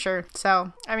 for sure.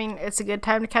 So, I mean, it's a good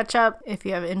time to catch up if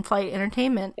you have in-flight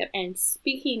entertainment. Yep. And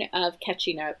speaking of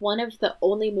catching up, one of the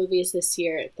only movies this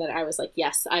year that I was like,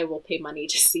 yes, I will pay money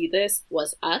to see this,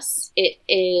 was Us. It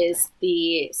is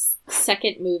the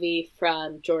second movie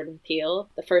from Jordan Peele.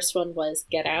 The first one was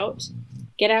Get Out.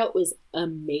 Get Out was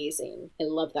amazing. I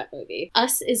love that movie.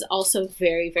 Us is also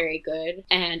very, very good.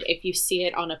 And if you see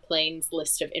it on a plane's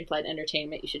list of in-flight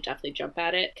entertainment, you should definitely jump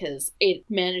at it, because it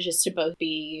manages to both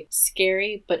be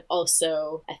scary, but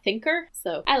also a thinker.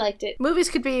 So I liked it. Movies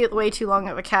could be way too long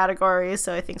of a category,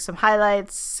 so I think some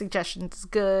highlights, suggestions is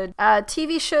good.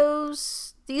 TV shows...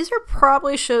 These are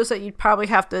probably shows that you'd probably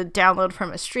have to download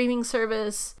from a streaming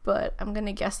service, but I'm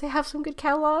gonna guess they have some good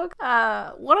catalog.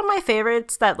 One of my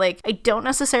favorites that, like, I don't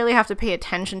necessarily have to pay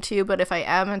attention to, but if I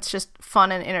am, it's just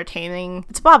fun and entertaining.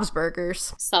 It's Bob's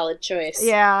Burgers. Solid choice.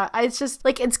 Yeah, it's just,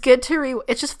 like, it's good to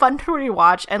it's just fun to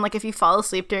rewatch, and, like, if you fall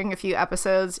asleep during a few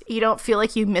episodes, you don't feel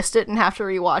like you missed it and have to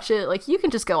rewatch it. Like, you can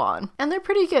just go on. And they're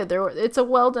pretty good. It's a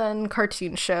well-done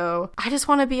cartoon show. I just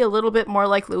want to be a little bit more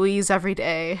like Louise every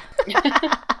day.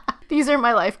 These are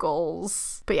my life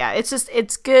goals. But yeah,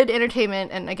 it's good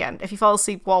entertainment. And again, if you fall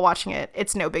asleep while watching it,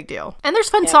 it's no big deal. And there's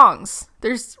fun songs.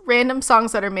 There's random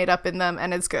songs that are made up in them,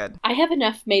 and it's good. I have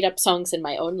enough made up songs in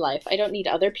my own life. I don't need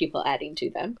other people adding to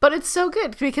them. But it's so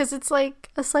good because it's like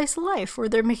a slice of life where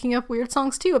they're making up weird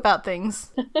songs too about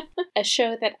things. A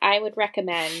show that I would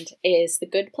recommend is The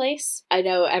Good Place. I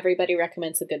know everybody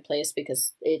recommends The Good Place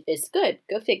because it is good.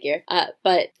 Go figure.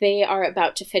 But they are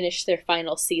about to finish their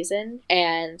final season,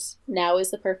 and now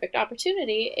is the perfect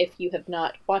opportunity, if you have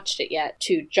not watched it yet,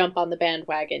 to jump on the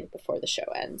bandwagon before the show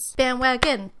ends.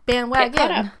 Bandwagon.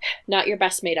 Not your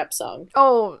best made up song.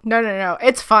 Oh, no.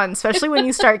 It's fun, especially when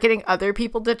you start getting other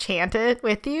people to chant it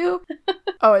with you.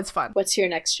 Oh, it's fun. What's your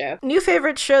next show? New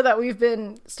favorite show that we've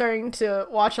been starting to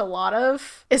watch a lot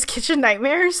of is Kitchen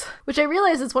Nightmares, which I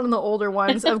realize is one of the older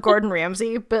ones of Gordon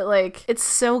Ramsay, but like, it's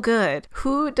so good.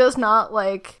 Who does not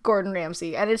like Gordon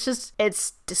Ramsay? And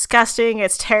it's disgusting,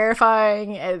 it's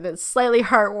terrifying, and it's slightly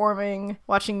heartwarming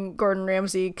watching Gordon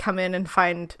Ramsay come in and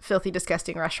find filthy,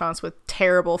 disgusting restaurants with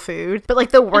terrible food. But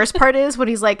like, the worst part is when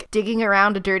he's like digging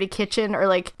around a dirty kitchen or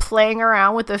like playing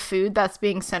around with the food that's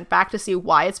being sent back to see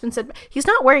why it's been sent back. He's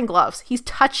not wearing gloves. He's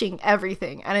touching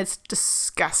everything, and it's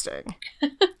disgusting.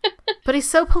 But he's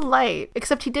so polite,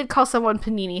 except he did call someone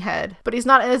Panini Head. But he's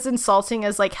not as insulting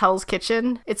as like Hell's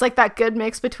Kitchen. It's like that good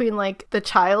mix between like the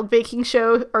child baking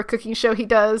show or cooking show he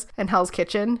does and Hell's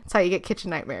Kitchen. That's how you get Kitchen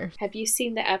Nightmares. Have you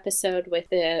seen the episode with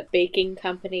the baking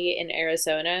company in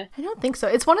Arizona? I don't think so.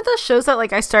 It's one of those shows that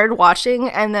like I started watching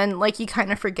and then like you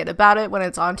kind of forget about it when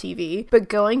it's on TV. But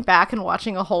going back and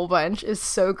watching a whole bunch is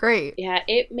so great. Yeah,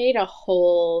 it made a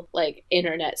whole like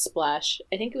internet splash.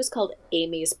 I think it was called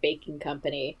Amy's Baking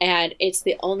Company. And it's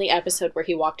the only episode where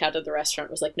he walked out of the restaurant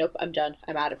and was like, nope, I'm done.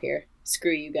 I'm out of here.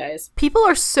 Screw you guys. People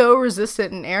are so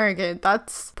resistant and arrogant.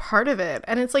 That's part of it.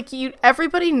 And it's like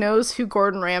everybody knows who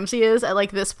Gordon Ramsay is at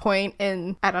like this point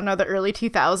in, I don't know, the early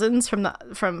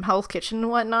 2000s from Hell's Kitchen and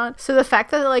whatnot. So the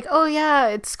fact that they're like, oh yeah,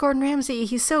 it's Gordon Ramsay.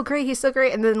 He's so great.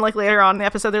 And then like later on in the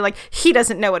episode, they're like, he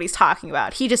doesn't know what he's talking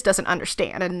about. He just doesn't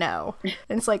understand and know.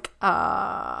 And it's like,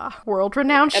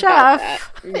 world-renowned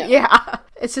chef. No. Yeah.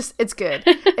 It's good.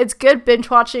 It's good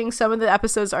binge watching. Some of the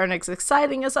episodes aren't as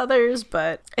exciting as others,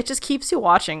 but it just keeps you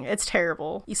watching. It's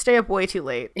terrible. You stay up way too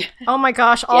late. Oh my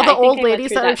gosh, all the old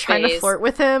ladies that are trying to flirt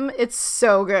with him, it's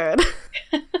so good.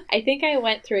 I think I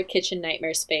went through a Kitchen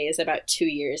Nightmares phase about 2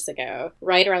 years ago,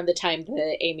 right around the time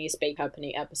the Amy's Bake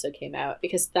Company episode came out,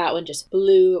 because that one just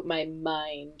blew my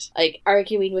mind. Like,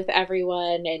 arguing with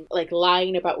everyone and like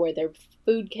lying about where their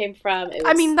food came from.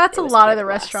 That's a lot of the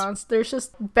restaurants. There's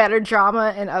just better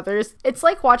drama in others. It's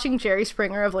like watching Jerry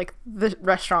Springer of like the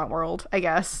restaurant world, I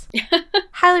guess.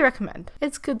 Highly recommend.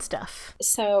 It's good stuff.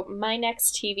 So my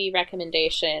next TV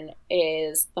recommendation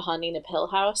is The Haunting of Hill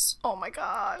House. Oh my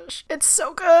gosh. It's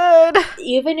so good.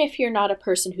 Even if you're not a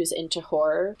person who's into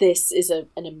horror, this is an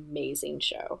amazing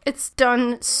show. It's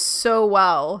done so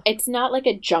well. It's not like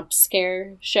a jump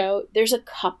scare show. There's a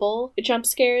couple jump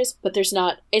scares, but it's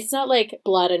not like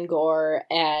blood and gore,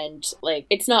 and like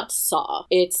it's not Saw.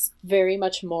 It's very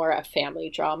much more a family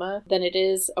drama than it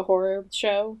is a horror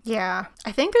show. Yeah.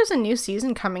 I think there's a new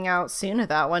season coming out soon of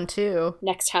that one too.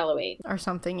 Next Halloween. Or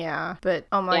something, yeah. But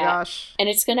oh my gosh. And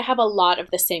it's going to have a lot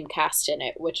of the same cast in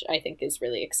it, which I think is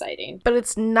really exciting. But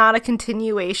it's not a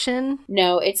continuation?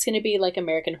 No, it's going to be like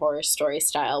American Horror Story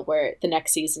style, where the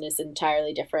next season is an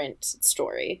entirely different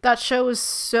story. That show was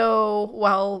so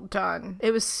well done.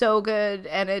 It was so good,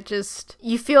 and it just,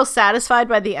 you feel satisfied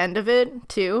by the end of it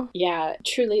too. Yeah,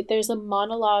 truly. There's a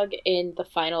monologue in the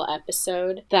final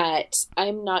episode that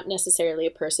I'm not necessarily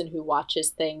a person who watches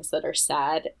things that are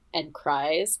sad and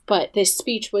cries, but this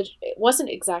speech, which it wasn't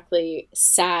exactly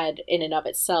sad in and of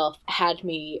itself, had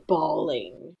me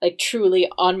bawling, like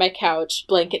truly on my couch,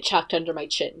 blanket chucked under my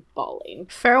chin, bawling.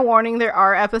 Fair warning, there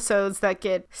are episodes that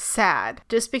get sad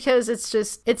just because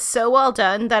it's so well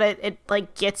done that it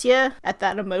like gets you at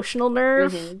that emotional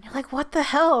nerve. Mm-hmm. You're like, what the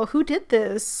hell, who did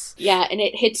this? Yeah, and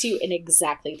it hits you in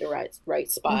exactly the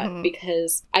right spot. Mm-hmm.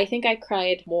 Because I think I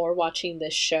cried more watching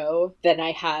this show than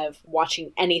I have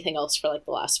watching anything else for like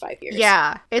the last 5 years.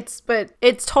 Yeah, it's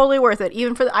totally worth it.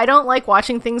 Even I don't like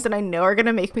watching things that I know are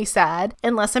gonna make me sad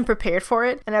unless I'm prepared for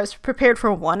it. And I was prepared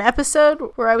for one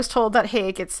episode where I was told that, hey,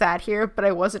 it gets sad here, but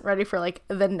I wasn't ready for like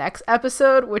the next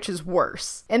episode, which is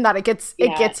worse. In that it gets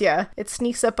you. It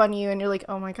sneaks up on you and you're like,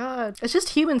 oh my god. It's just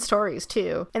human stories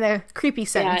too, in a creepy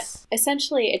sense. Yeah,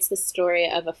 essentially it's the story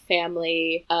of a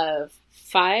family of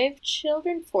 4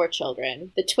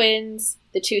 children. The twins,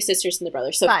 The two sisters and the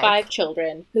brother. So five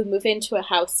children who move into a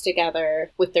house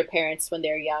together with their parents when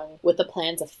they're young with the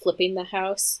plans of flipping the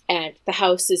house. And the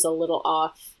house is a little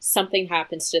off. Something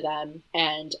happens to them.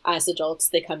 And as adults,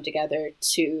 they come together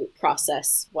to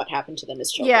process what happened to them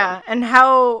as children. Yeah, and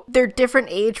how their different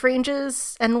age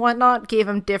ranges and whatnot gave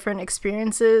them different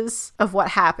experiences of what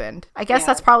happened. I guess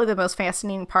that's probably the most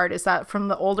fascinating part, is that from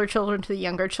the older children to the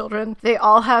younger children, they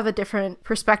all have a different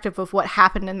perspective of what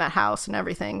happened in that house and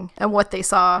everything and what they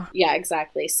saw. Yeah,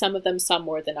 exactly. Some of them saw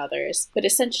more than others. But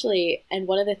essentially, and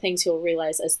one of the things you'll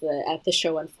realize as the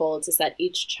show unfolds is that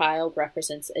each child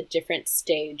represents a different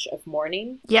stage of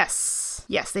mourning. Yes,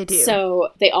 they do. So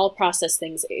they all process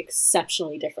things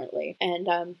exceptionally differently. And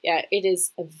it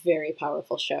is a very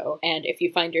powerful show. And if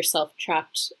you find yourself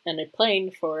trapped in a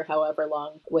plane for however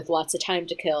long with lots of time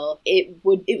to kill, it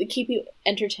would keep you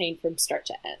entertained from start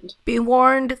to end. Be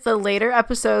warned, the later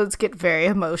episodes get very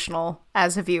emotional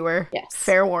as a viewer. Yes.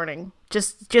 Fair warning.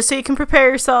 Just so you can prepare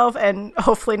yourself and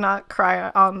hopefully not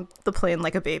cry on the plane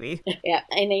like a baby. Yeah.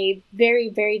 In a very,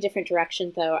 very different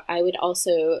direction, though, I would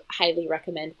also highly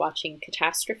recommend watching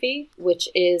Catastrophe, which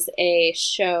is a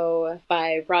show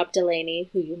by Rob Delaney,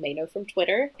 who you may know from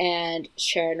Twitter, and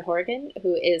Sharon Horgan,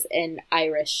 who is an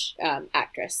Irish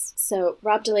actress. So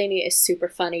Rob Delaney is super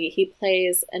funny. He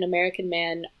plays an American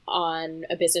man on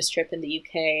a business trip in the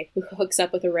UK who hooks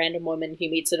up with a random woman he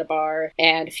meets at a bar,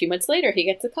 and a few months later he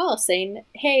gets a call saying,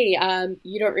 hey,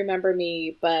 you don't remember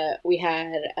me, but we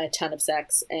had a ton of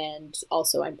sex and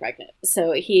also I'm pregnant.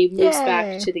 So he moves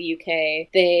back to the UK.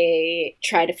 They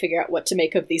try to figure out what to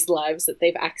make of these lives that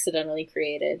they've accidentally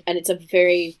created, and it's a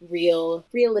very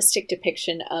realistic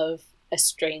depiction of a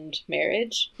strained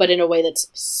marriage, but in a way that's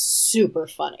super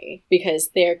funny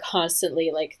because they're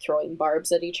constantly like throwing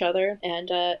barbs at each other, and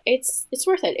it's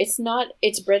worth it.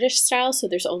 It's British style, so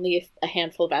there's only a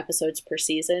handful of episodes per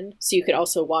season, so you could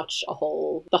also watch the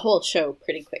whole show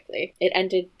pretty quickly. It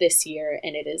ended this year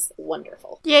and it is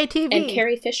wonderful. Yay, TV. And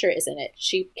Carrie Fisher is in it.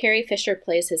 Carrie Fisher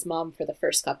plays his mom for the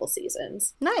first couple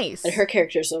seasons. Nice. And her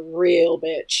character's a real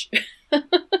bitch.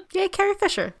 Yay, Carrie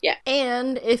Fisher. Yeah.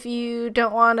 And if you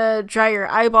don't want to dry your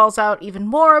eyeballs out even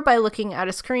more by looking at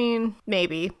a screen,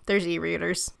 maybe there's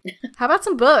e-readers. How about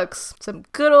some books? Some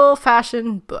good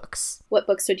old-fashioned books. What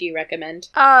books would you recommend?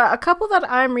 A couple that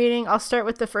I'm reading. I'll start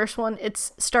with the first one.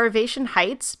 It's Starvation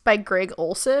Heights by Greg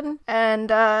Olson. And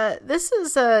this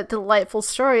is a delightful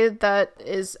story that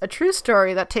is a true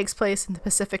story that takes place in the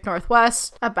Pacific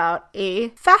Northwest about a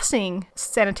fasting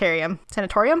sanatorium.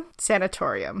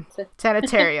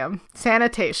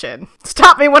 Sanitation.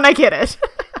 Stop me when I get it.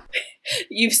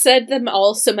 You've said them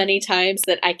all so many times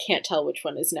that I can't tell which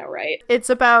one is now right.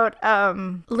 It's about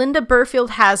Linda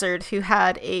Burfield Hazard,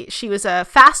 she was a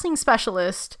fasting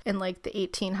specialist in like the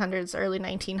 1800s, early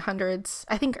 1900s.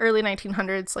 I think early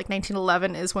 1900s, like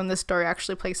 1911 is when this story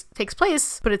actually takes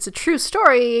place, but it's a true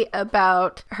story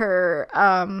about her,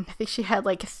 I think she had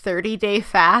like a 30-day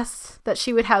fast that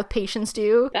she would have patients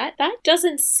do. That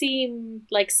doesn't seem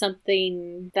like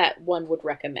something that one would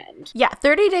recommend. Yeah,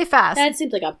 30-day fast. That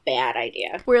seems like a bad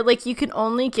idea. Where like you can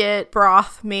only get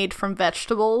broth made from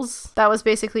vegetables. That was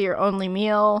basically your only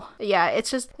meal. Yeah,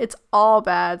 it's all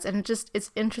bads, and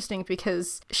it's interesting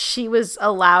because she was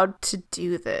allowed to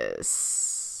do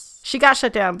this. She got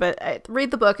shut down, but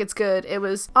read the book. It's good. It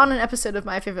was on an episode of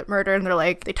My Favorite Murder, and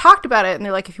they talked about it, and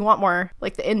they're like, if you want more,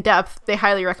 like, the in-depth, they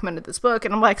highly recommended this book.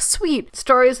 And I'm like, sweet.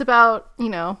 Stories about,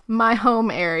 my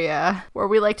home area, where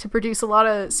we like to produce a lot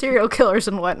of serial killers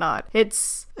and whatnot.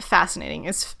 It's fascinating.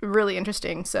 It's really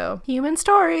interesting. So, human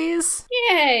stories.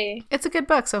 Yay! It's a good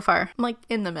book so far. I'm, like,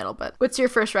 in the middle, but what's your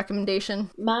first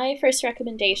recommendation? My first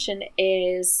recommendation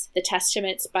is The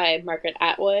Testaments by Margaret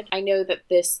Atwood. I know that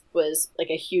this was,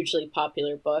 like, a hugely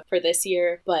popular book for this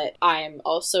year, but I'm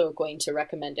also going to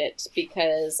recommend it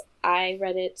because I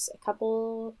read it a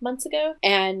couple months ago,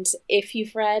 and if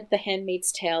you've read The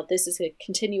Handmaid's Tale, this is a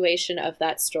continuation of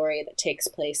that story that takes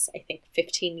place, I think,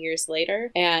 15 years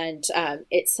later, and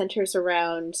it centers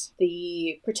around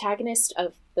the protagonist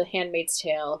of The Handmaid's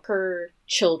Tale, her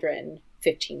children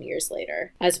 15 years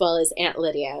later, as well as Aunt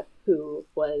Lydia, who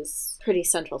was pretty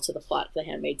central to the plot of The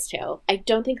Handmaid's Tale. I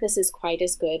don't think this is quite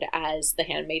as good as The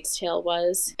Handmaid's Tale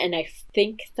was, and I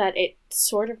think that it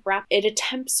sort of it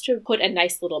attempts to put a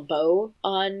nice little bow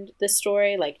on the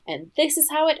story, like, and this is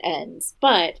how it ends.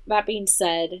 But that being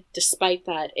said, despite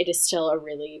that, it is still a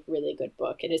really, really good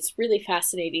book, and it's really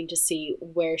fascinating to see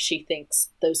where she thinks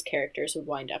those characters would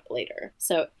wind up later.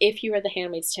 So if you read The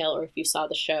Handmaid's Tale or if you saw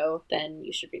the show, then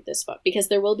you should read this book, because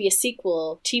there will be a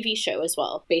sequel TV show as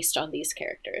well based based on these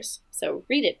characters. So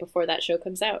read it before that show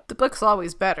comes out. The book's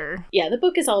always better. Yeah, the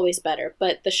book is always better,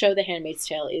 but the show The Handmaid's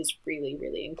Tale is really,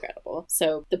 really incredible.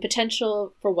 So the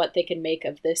potential for what they can make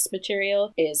of this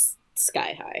material is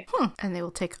sky high. And they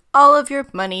will take all of your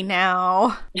money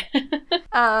now.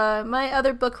 My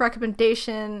other book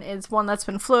recommendation is one that's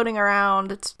been floating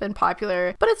around. It's been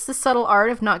popular, but it's The Subtle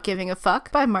Art of Not Giving a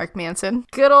Fuck by Mark Manson.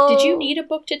 Good old... Did you need a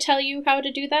book to tell you how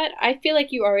to do that? I feel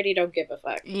like you already don't give a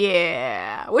fuck.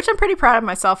 Yeah, which I'm pretty proud of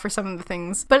myself for some of the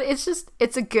things, but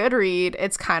it's a good read.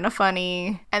 It's kind of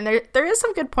funny, and there is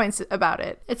some good points about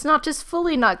it. It's not just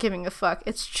fully not giving a fuck,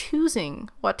 it's choosing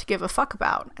what to give a fuck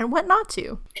about and what not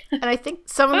to. And I think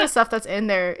some of the stuff that's in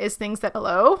there is things that...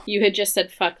 Hello? You had just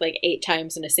said fuck like 8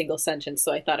 times in a single sentence,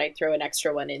 so I thought I'd throw an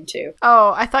extra one in too.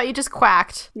 Oh, I thought you just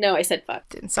quacked. No, I said fuck.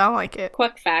 Didn't sound like it.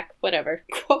 Quack fack, whatever.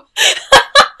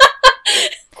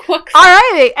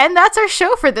 Alrighty, and that's our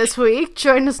show for this week.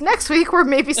 Join us next week where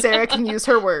maybe Sarah can use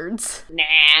her words. Nah.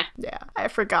 Yeah, I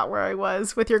forgot where I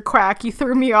was with your quack. You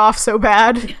threw me off so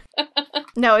bad.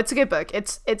 No, it's a good book.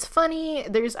 It's funny.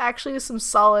 There's actually some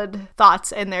solid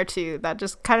thoughts in there too that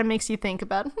just kind of makes you think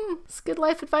about, it's good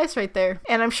life advice right there.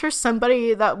 And I'm sure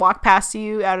somebody that walked past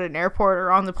you at an airport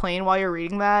or on the plane while you're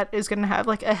reading that is going to have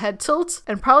like a head tilt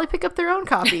and probably pick up their own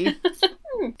copy.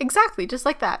 Exactly, just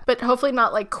like that. But hopefully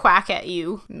not like quack at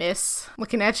you, miss.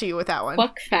 Looking at you with that one.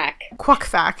 Quack fack. Quack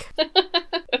fack.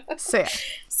 So yeah.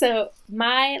 So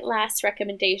my last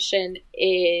recommendation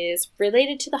is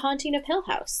related to The Haunting of Hill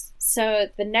House. So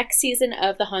the next season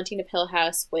of The Haunting of Hill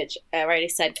House, which I already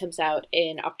said comes out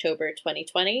in October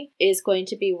 2020, is going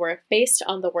to be based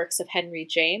on the works of Henry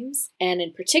James, and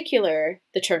in particular,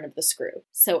 The Turn of the Screw.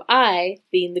 So I,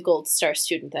 being the gold star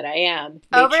student that I am,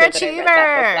 made sure that I read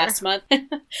that book last month.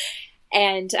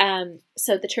 And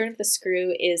so The Turn of the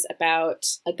Screw is about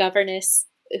a governess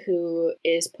who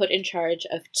is put in charge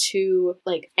of 2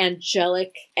 like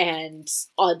angelic and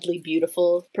oddly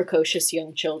beautiful precocious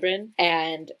young children,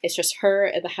 and it's just her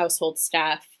and the household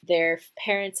staff. Their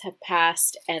parents have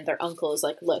passed, and their uncle is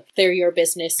like, look, they're your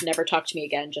business, never talk to me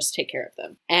again, just take care of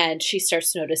them. And she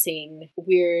starts noticing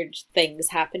weird things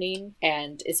happening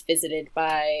and is visited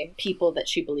by people that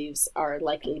she believes are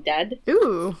likely dead.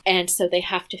 Ooh. And so they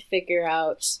have to figure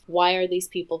out, why are these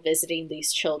people visiting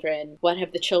these children? What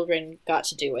have the children got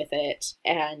to do with it?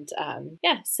 And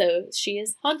so she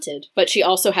is haunted. But she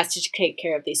also has to take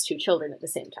care of these 2 children at the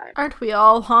same time. Aren't we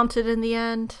all haunted in the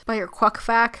end by your quack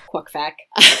fack? Quack fack.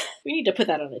 We need to put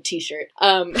that on a t-shirt.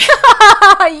 Yes!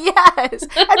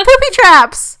 And poopy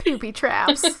traps! Poopy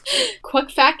traps. Quack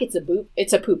fack,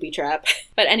 it's a poopy trap.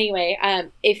 But anyway,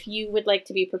 if you would like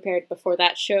to be prepared before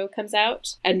that show comes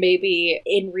out, and maybe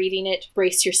in reading it,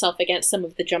 brace yourself against some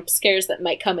of the jump scares that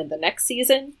might come in the next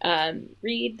season,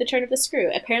 read The Turn of the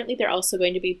Screw. Apparently they're also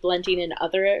going to be blending in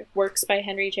other works by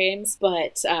Henry James,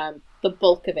 but the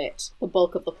bulk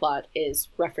of the plot is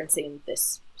referencing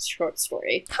this short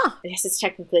story. Huh. I guess it's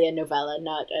technically a novella,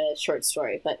 not a short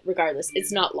story, but regardless,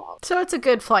 it's not long. So it's a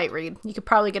good flight read. You could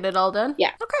probably get it all done?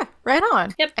 Yeah. Okay, right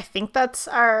on. Yep. I think that's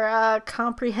our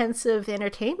comprehensive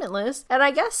entertainment list. And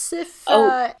I guess if...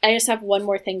 I just have one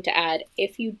more thing to add.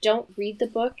 If you don't read the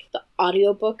book, the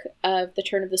audiobook of The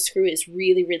Turn of the Screw is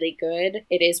really, really good.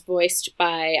 It is voiced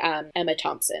by Emma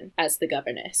Thompson as the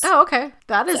governess. Oh, okay.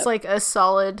 That is like a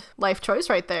solid life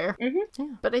choice right there. Mm-hmm.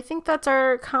 Yeah. But I think that's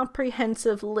our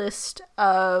comprehensive list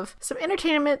of some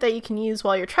entertainment that you can use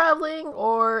while you're traveling,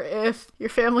 or if your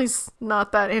family's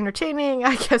not that entertaining,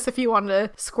 I guess if you want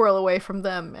to squirrel away from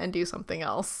them and do something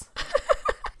else.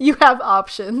 You have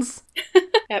options.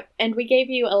 Yep. And we gave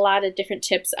you a lot of different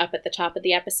tips up at the top of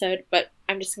the episode, but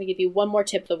I'm just going to give you one more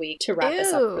tip of the week to wrap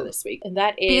us up for this week. And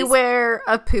that is... beware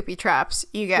of poopy traps,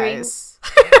 you guys.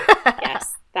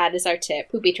 Yes. That is our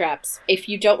tip. Poopy traps. If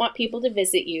you don't want people to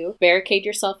visit you, barricade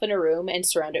yourself in a room and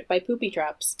surround it by poopy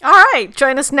traps. All right.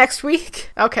 Join us next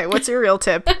week. Okay, what's your real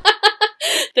tip?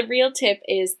 The real tip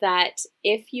is that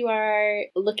if you are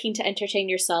looking to entertain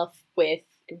yourself with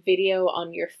video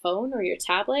on your phone or your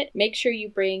tablet, make sure you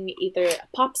bring either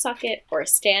a pop socket or a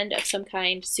stand of some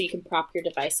kind so you can prop your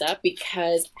device up,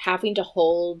 because having to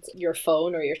hold your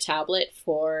phone or your tablet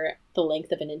for the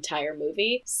length of an entire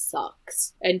movie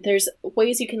sucks. And there's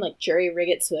ways you can like jury rig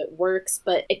it so it works,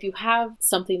 but if you have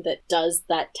something that does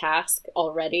that task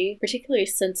already, particularly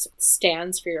since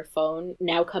stands for your phone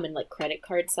now come in like credit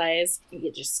card size, you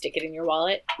just stick it in your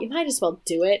wallet, you might as well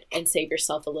do it and save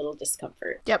yourself a little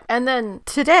discomfort. Yep. And then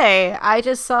today I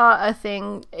just saw a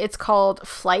thing, it's called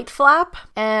Flight Flap,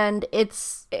 and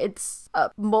it's a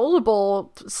moldable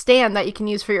stand that you can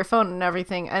use for your phone and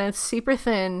everything, and it's super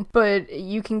thin, but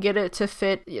you can get it to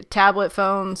fit tablet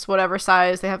phones, whatever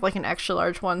size. They have like an extra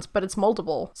large ones, but it's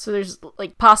moldable. So there's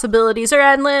like possibilities are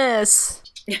endless.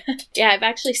 Yeah, I've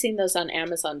actually seen those on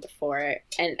Amazon before,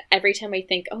 and every time I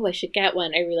think, oh, I should get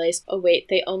one, I realize, oh wait,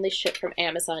 they only ship from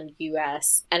Amazon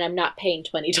US, and I'm not paying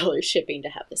 $20 shipping to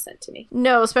have this sent to me.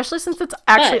 No, especially since it's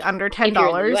actually under $10. If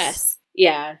you're in the US.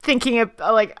 Yeah. Thinking of,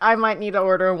 like, I might need to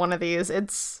order one of these.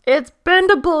 It's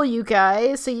bendable, you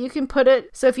guys. So you can put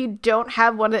it, so if you don't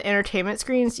have one of the entertainment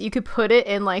screens, you could put it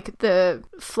in, like, the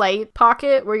flight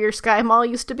pocket where your Sky Mall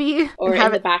used to be. Or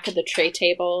in the back of the tray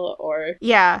table, or...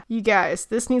 Yeah, you guys,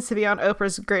 this needs to be on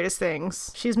Oprah's Greatest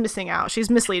Things. She's missing out. She's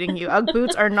misleading you. Ugg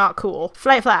boots are not cool.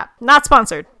 Flight Flap, not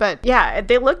sponsored, but yeah,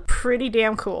 they look pretty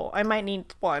damn cool. I might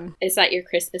need one. Is that your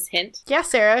Christmas hint? Yeah,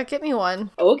 Sarah, get me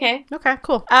one. Okay. Okay,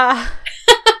 cool.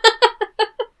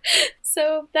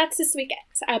 So that's this week's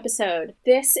episode.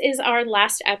 This is our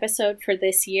last episode for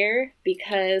this year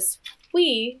because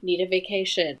we need a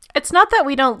vacation. It's not that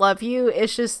we don't love you,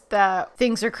 it's just that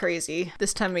things are crazy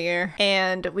this time of year,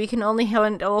 and we can only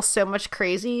handle so much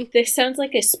crazy. This sounds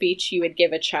like a speech you would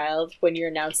give a child when you're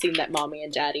announcing that mommy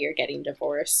and daddy are getting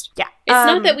divorced. Yeah. It's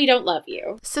not that we don't love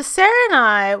you. So Sarah and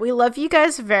I, we love you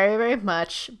guys very, very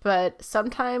much, but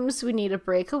sometimes we need to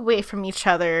break away from each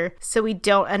other so we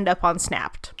don't end up on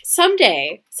Snapped.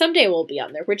 Someday we'll be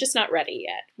on there. We're just not ready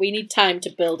yet. We need time to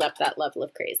build up that level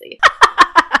of crazy.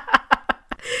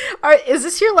 Is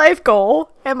this your life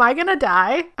goal? Am I gonna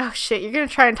die? Oh shit, you're gonna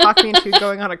try and talk me into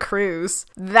going on a cruise.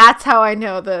 That's how I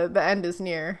know the end is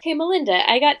near. Hey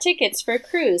Melinda, I got tickets for a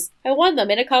cruise. I won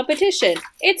them in a competition.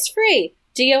 It's free.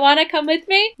 Do you want to come with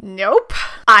me? Nope.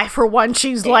 I, for one,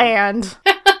 choose land.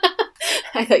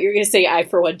 I thought you were going to say, I,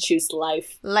 for one, choose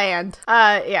life. Land.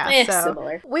 Yeah, so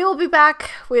similar. We will be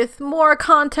back with more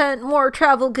content, more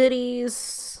travel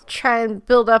goodies. Try and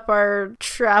build up our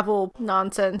travel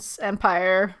nonsense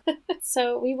empire.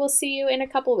 So we will see you in a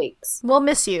couple weeks. We'll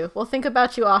miss you. We'll think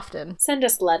about you often. Send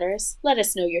us letters. Let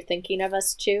us know you're thinking of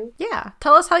us too. Yeah.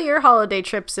 Tell us how your holiday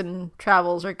trips and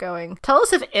travels are going. Tell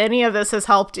us if any of this has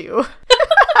helped you.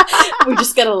 We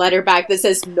just got a letter back that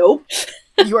says, nope.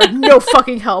 You are no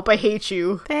fucking help. I hate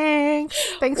you. Thanks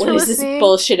for listening. What is this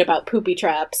bullshit about poopy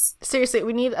traps? Seriously,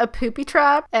 we need a poopy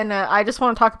trap, and I just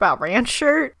want to talk about ranch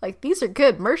shirt. Like, these are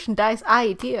good merchandise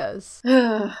ideas.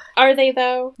 Are they,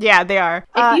 though? Yeah, they are.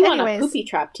 If you want a poopy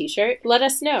trap t-shirt, let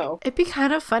us know. It'd be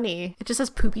kind of funny. It just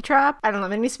says poopy trap. I don't know.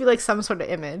 There needs to be, like, some sort of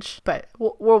image, but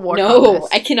we'll work on this. No,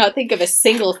 I cannot think of a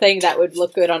single thing that would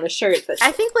look good on a shirt.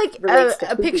 I think, like,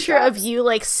 a picture of you,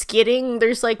 like, skidding.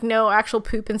 There's, like, no actual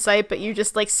poop in sight, but you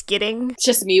just, like, skidding. It's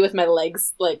just me with my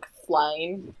legs, like,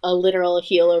 flying. A literal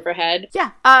heel overhead.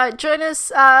 Yeah. Join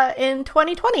us in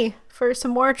 2020 for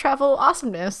some more travel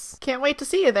awesomeness. Can't wait to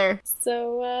see you there.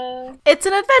 So, it's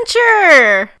an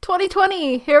adventure!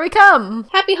 2020, here we come!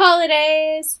 Happy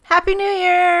holidays! Happy New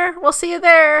Year! We'll see you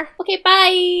there! Okay,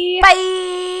 bye!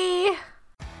 Bye!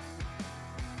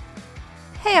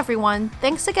 Hey everyone,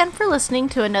 thanks again for listening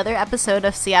to another episode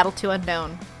of Seattle to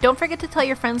Unknown. Don't forget to tell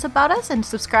your friends about us and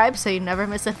subscribe so you never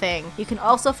miss a thing. You can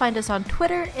also find us on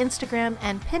Twitter, Instagram,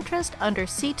 and Pinterest under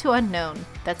C2Unknown.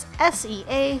 That's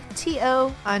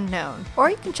SEATO Unknown. Or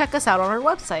you can check us out on our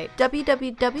website,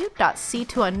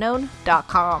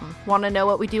 www.c2unknown.com. Want to know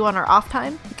what we do on our off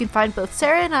time? You can find both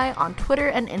Sarah and I on Twitter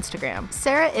and Instagram.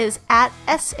 Sarah is at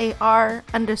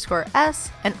SAR_S,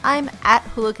 and I'm at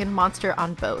Hooligan Monster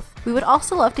on both. We would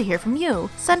also love to hear from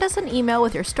you. Send us an email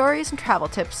with your stories and travel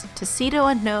tips to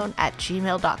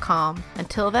c2unknown@gmail.com.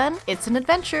 Until then, it's an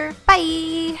adventure.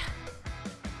 Bye!